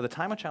 By the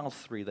time a child's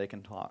 3, they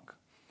can talk.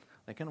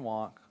 They can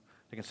walk.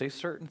 They can say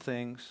certain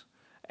things.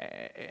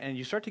 And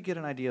you start to get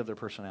an idea of their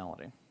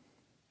personality.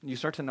 You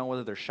start to know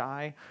whether they're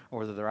shy or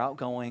whether they're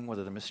outgoing,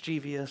 whether they're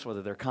mischievous,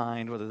 whether they're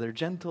kind, whether they're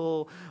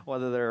gentle,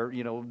 whether they're,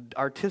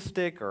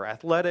 artistic or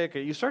athletic.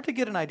 You start to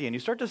get an idea, and you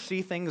start to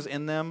see things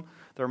in them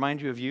that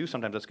remind you of you.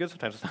 Sometimes that's good,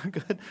 sometimes it's not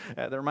good.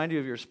 That remind you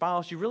of your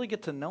spouse. You really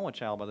get to know a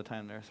child by the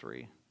time they're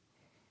 3.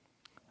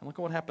 And look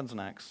at what happens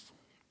next.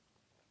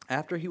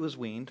 After he was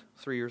weaned,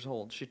 3 years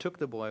old, she took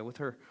the boy with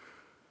her,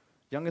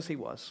 young as he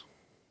was,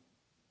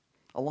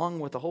 along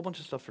with a whole bunch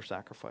of stuff for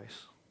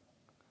sacrifice.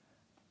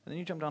 And then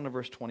you jump down to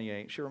verse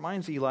 28. She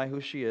reminds Eli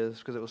who she is,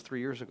 because it was 3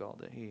 years ago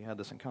that he had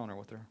this encounter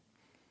with her.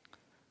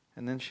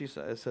 And then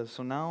it says,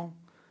 "So now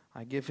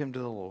I give him to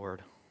the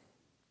Lord."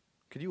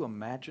 Could you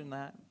imagine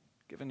that?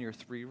 Giving your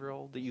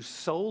 3-year-old that you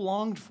so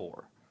longed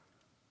for,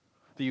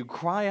 that you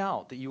cry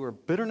out, that you were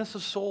bitterness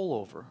of soul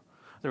over.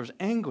 There was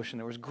anguish, and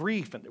there was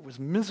grief, and there was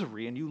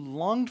misery, and you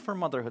longed for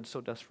motherhood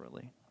so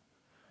desperately.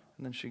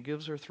 And then she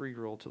gives her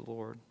 3-year-old to the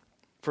Lord.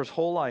 For his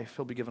whole life,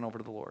 he'll be given over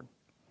to the Lord.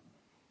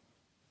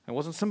 It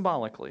wasn't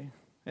symbolically.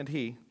 And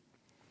he,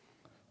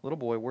 little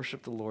boy,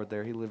 worshiped the Lord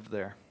there. He lived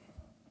there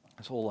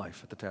his whole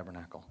life at the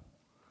tabernacle,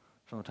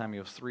 from the time he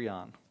was 3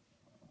 on.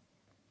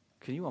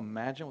 Can you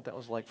imagine what that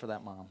was like for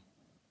that mom?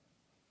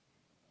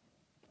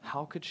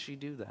 How could she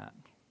do that?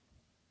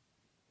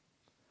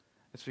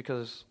 It's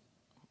because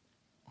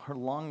her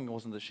longing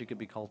wasn't that she could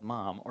be called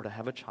mom or to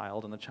have a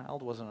child, and the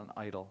child wasn't an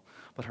idol,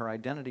 but her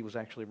identity was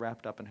actually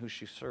wrapped up in who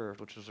she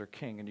served, which was her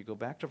king. And you go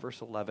back to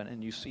verse 11,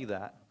 and you see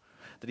that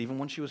even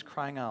when she was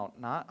crying out,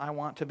 not, "I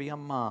want to be a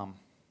mom.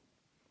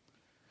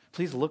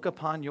 Please look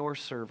upon your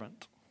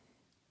servant.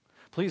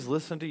 Please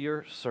listen to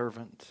your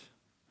servant.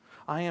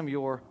 I am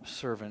your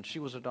servant." She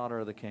was a daughter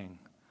of the king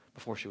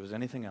before she was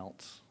anything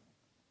else.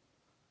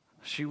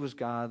 She was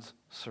God's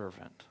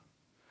servant.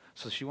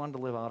 So she wanted to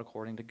live out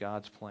according to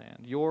God's plan.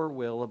 Your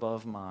will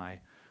above my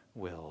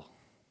will.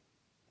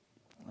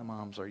 And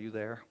moms, are you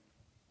there?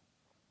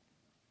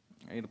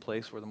 Are you in a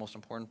place where the most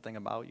important thing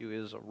about you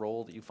is a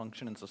role that you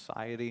function in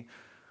society?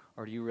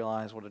 Or do you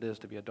realize what it is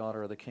to be a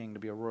daughter of the King, to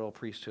be a royal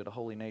priesthood, a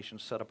holy nation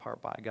set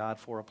apart by God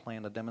for a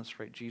plan to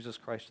demonstrate Jesus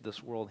Christ to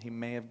this world? He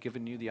may have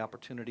given you the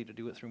opportunity to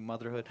do it through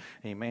motherhood,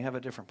 and he may have a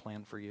different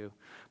plan for you,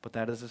 but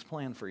that is his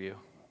plan for you.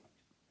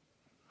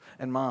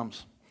 And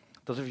moms,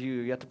 those of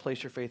you yet to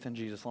place your faith in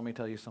Jesus, let me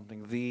tell you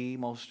something. The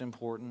most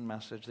important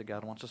message that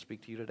God wants to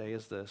speak to you today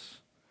is this,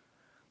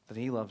 that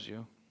he loves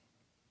you,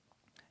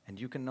 and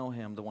you can know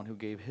him, the one who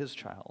gave his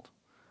child,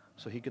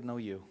 so he could know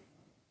you.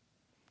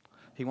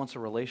 He wants a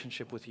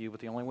relationship with you, but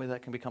the only way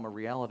that can become a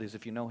reality is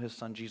if you know his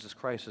son, Jesus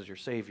Christ, as your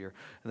Savior.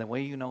 And the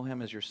way you know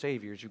him as your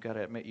Savior is you've got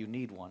to admit you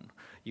need one.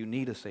 You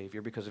need a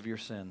Savior because of your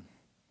sin.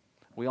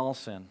 We all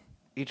sin.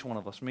 Each one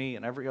of us, me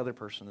and every other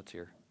person that's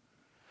here.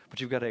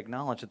 But you've got to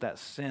acknowledge that that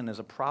sin is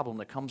a problem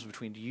that comes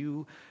between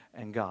you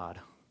and God.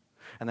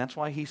 And that's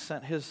why he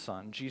sent his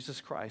son, Jesus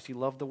Christ. He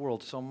loved the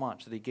world so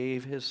much that he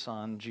gave his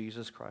son,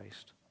 Jesus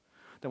Christ.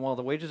 Then while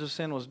the wages of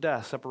sin was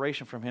death,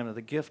 separation from him,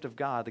 the gift of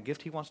God, the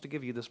gift he wants to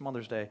give you this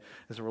Mother's Day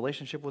is a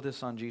relationship with his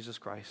son, Jesus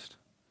Christ.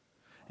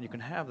 And you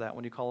can have that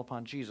when you call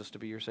upon Jesus to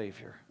be your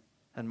Savior.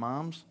 And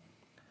moms,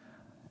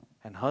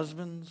 and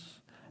husbands,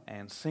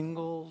 and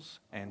singles,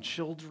 and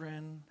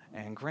children,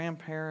 and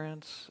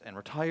grandparents, and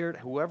retired,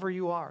 whoever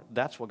you are,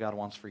 that's what God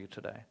wants for you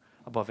today,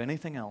 above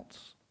anything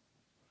else.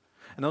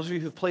 And those of you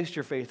who've placed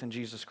your faith in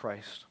Jesus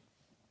Christ,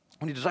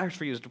 what he desires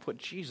for you is to put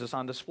Jesus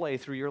on display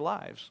through your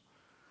lives.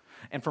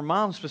 And for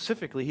moms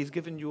specifically, he's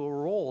given you a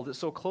role that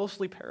so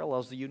closely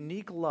parallels the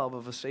unique love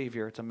of a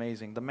Savior. It's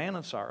amazing. The man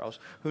of sorrows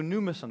who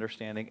knew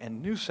misunderstanding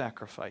and knew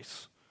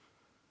sacrifice.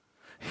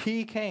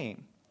 He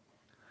came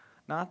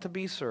not to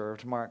be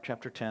served, Mark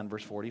chapter 10,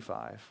 verse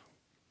 45,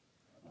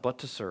 but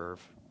to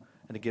serve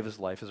and to give his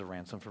life as a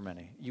ransom for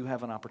many. You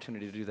have an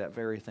opportunity to do that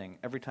very thing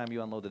every time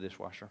you unload the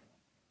dishwasher,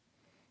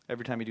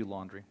 every time you do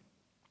laundry,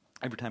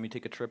 every time you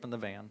take a trip in the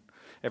van,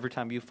 every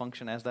time you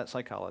function as that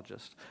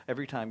psychologist,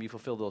 every time you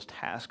fulfill those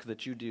tasks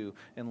that you do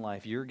in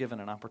life, you're given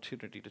an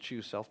opportunity to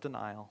choose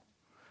self-denial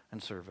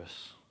and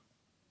service.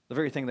 The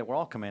very thing that we're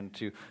all commanded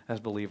to as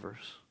believers.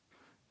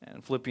 And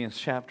in Philippians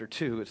chapter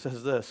 2, it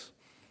says this,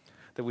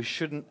 that we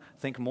shouldn't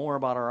think more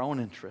about our own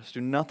interests,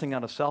 do nothing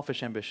out of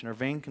selfish ambition or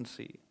vain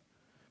conceit.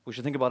 We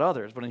should think about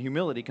others, but in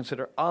humility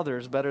consider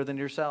others better than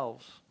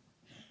yourselves.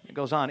 It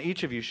goes on,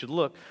 each of you should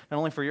look not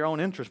only for your own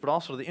interest, but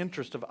also the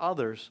interest of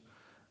others.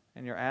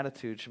 And your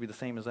attitude should be the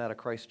same as that of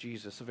Christ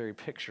Jesus, a very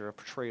picture, a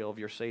portrayal of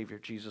your Savior,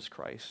 Jesus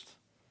Christ.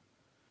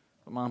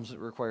 But moms, it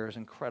requires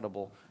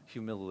incredible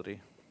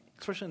humility,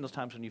 especially in those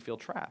times when you feel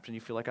trapped and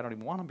you feel like, I don't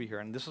even want to be here,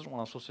 and this isn't what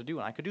I'm supposed to do,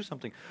 and I could do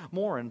something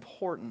more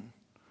important.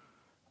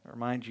 I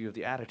remind you of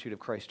the attitude of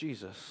Christ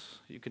Jesus.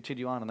 You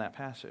continue on in that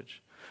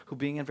passage, who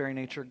being in very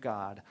nature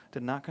God,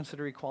 did not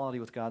consider equality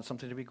with God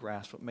something to be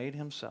grasped, but made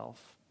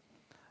himself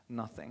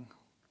nothing.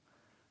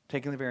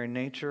 Taking the very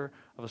nature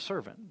of a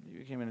servant. He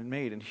became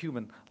made in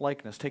human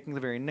likeness. Taking the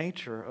very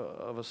nature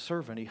of a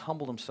servant, he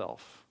humbled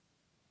himself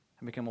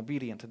and became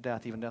obedient to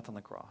death, even death on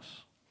the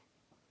cross.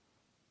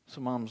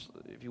 So moms,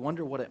 if you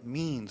wonder what it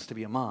means to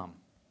be a mom,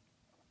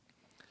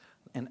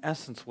 in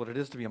essence, what it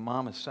is to be a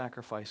mom is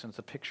sacrifice, and it's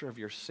a picture of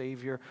your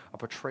Savior, a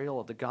portrayal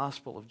of the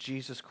gospel of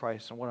Jesus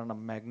Christ, and what a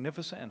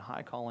magnificent and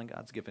high calling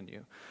God's given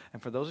you.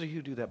 And for those of you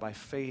who do that by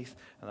faith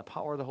and the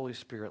power of the Holy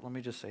Spirit, let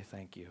me just say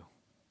thank you.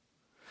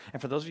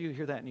 And for those of you who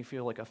hear that and you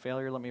feel like a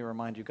failure, let me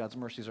remind you, God's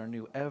mercies are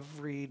new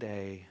every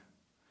day,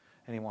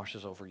 and he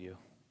washes over you.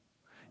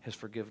 His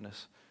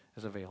forgiveness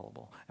is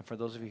available. And for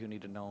those of you who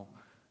need to know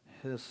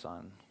his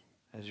Son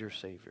as your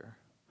Savior,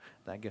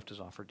 that gift is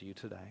offered to you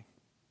today.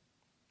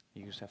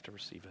 You just have to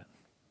receive it.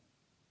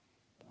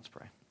 Let's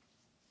pray.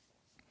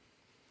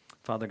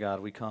 Father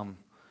God, we come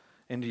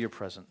into your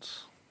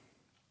presence,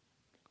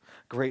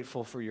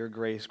 grateful for your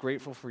grace,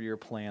 grateful for your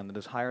plan that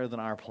is higher than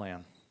our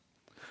plan.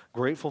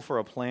 Grateful for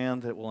a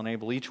plan that will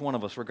enable each one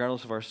of us,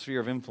 regardless of our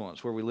sphere of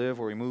influence, where we live,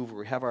 where we move,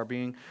 where we have our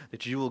being,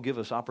 that you will give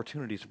us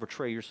opportunities to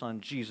portray your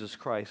Son, Jesus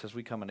Christ, as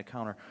we come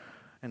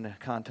into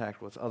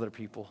contact with other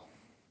people.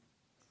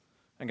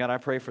 And God, I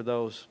pray for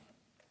those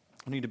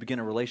who need to begin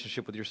a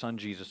relationship with your Son,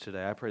 Jesus,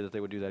 today. I pray that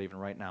they would do that even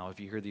right now. If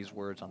you hear these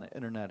words on the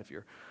internet, if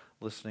you're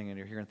listening and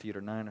you're here in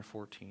Theater 9 or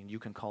 14, you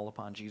can call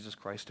upon Jesus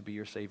Christ to be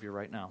your Savior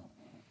right now.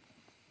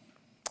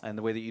 And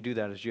the way that you do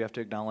that is you have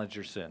to acknowledge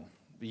your sin.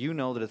 You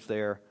know that it's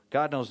there.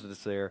 God knows that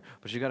it's there.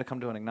 But you've got to come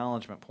to an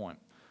acknowledgement point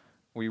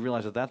where you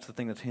realize that that's the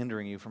thing that's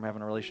hindering you from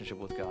having a relationship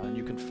with God. And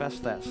you confess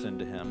that sin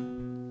to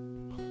him.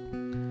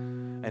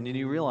 And then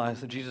you realize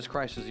that Jesus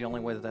Christ is the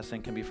only way that that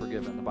sin can be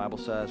forgiven. The Bible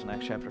says in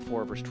Acts chapter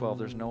 4, verse 12,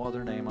 there's no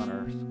other name on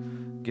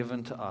earth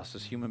given to us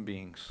as human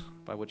beings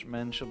by which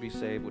men shall be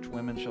saved, which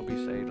women shall be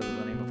saved, other than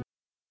the name of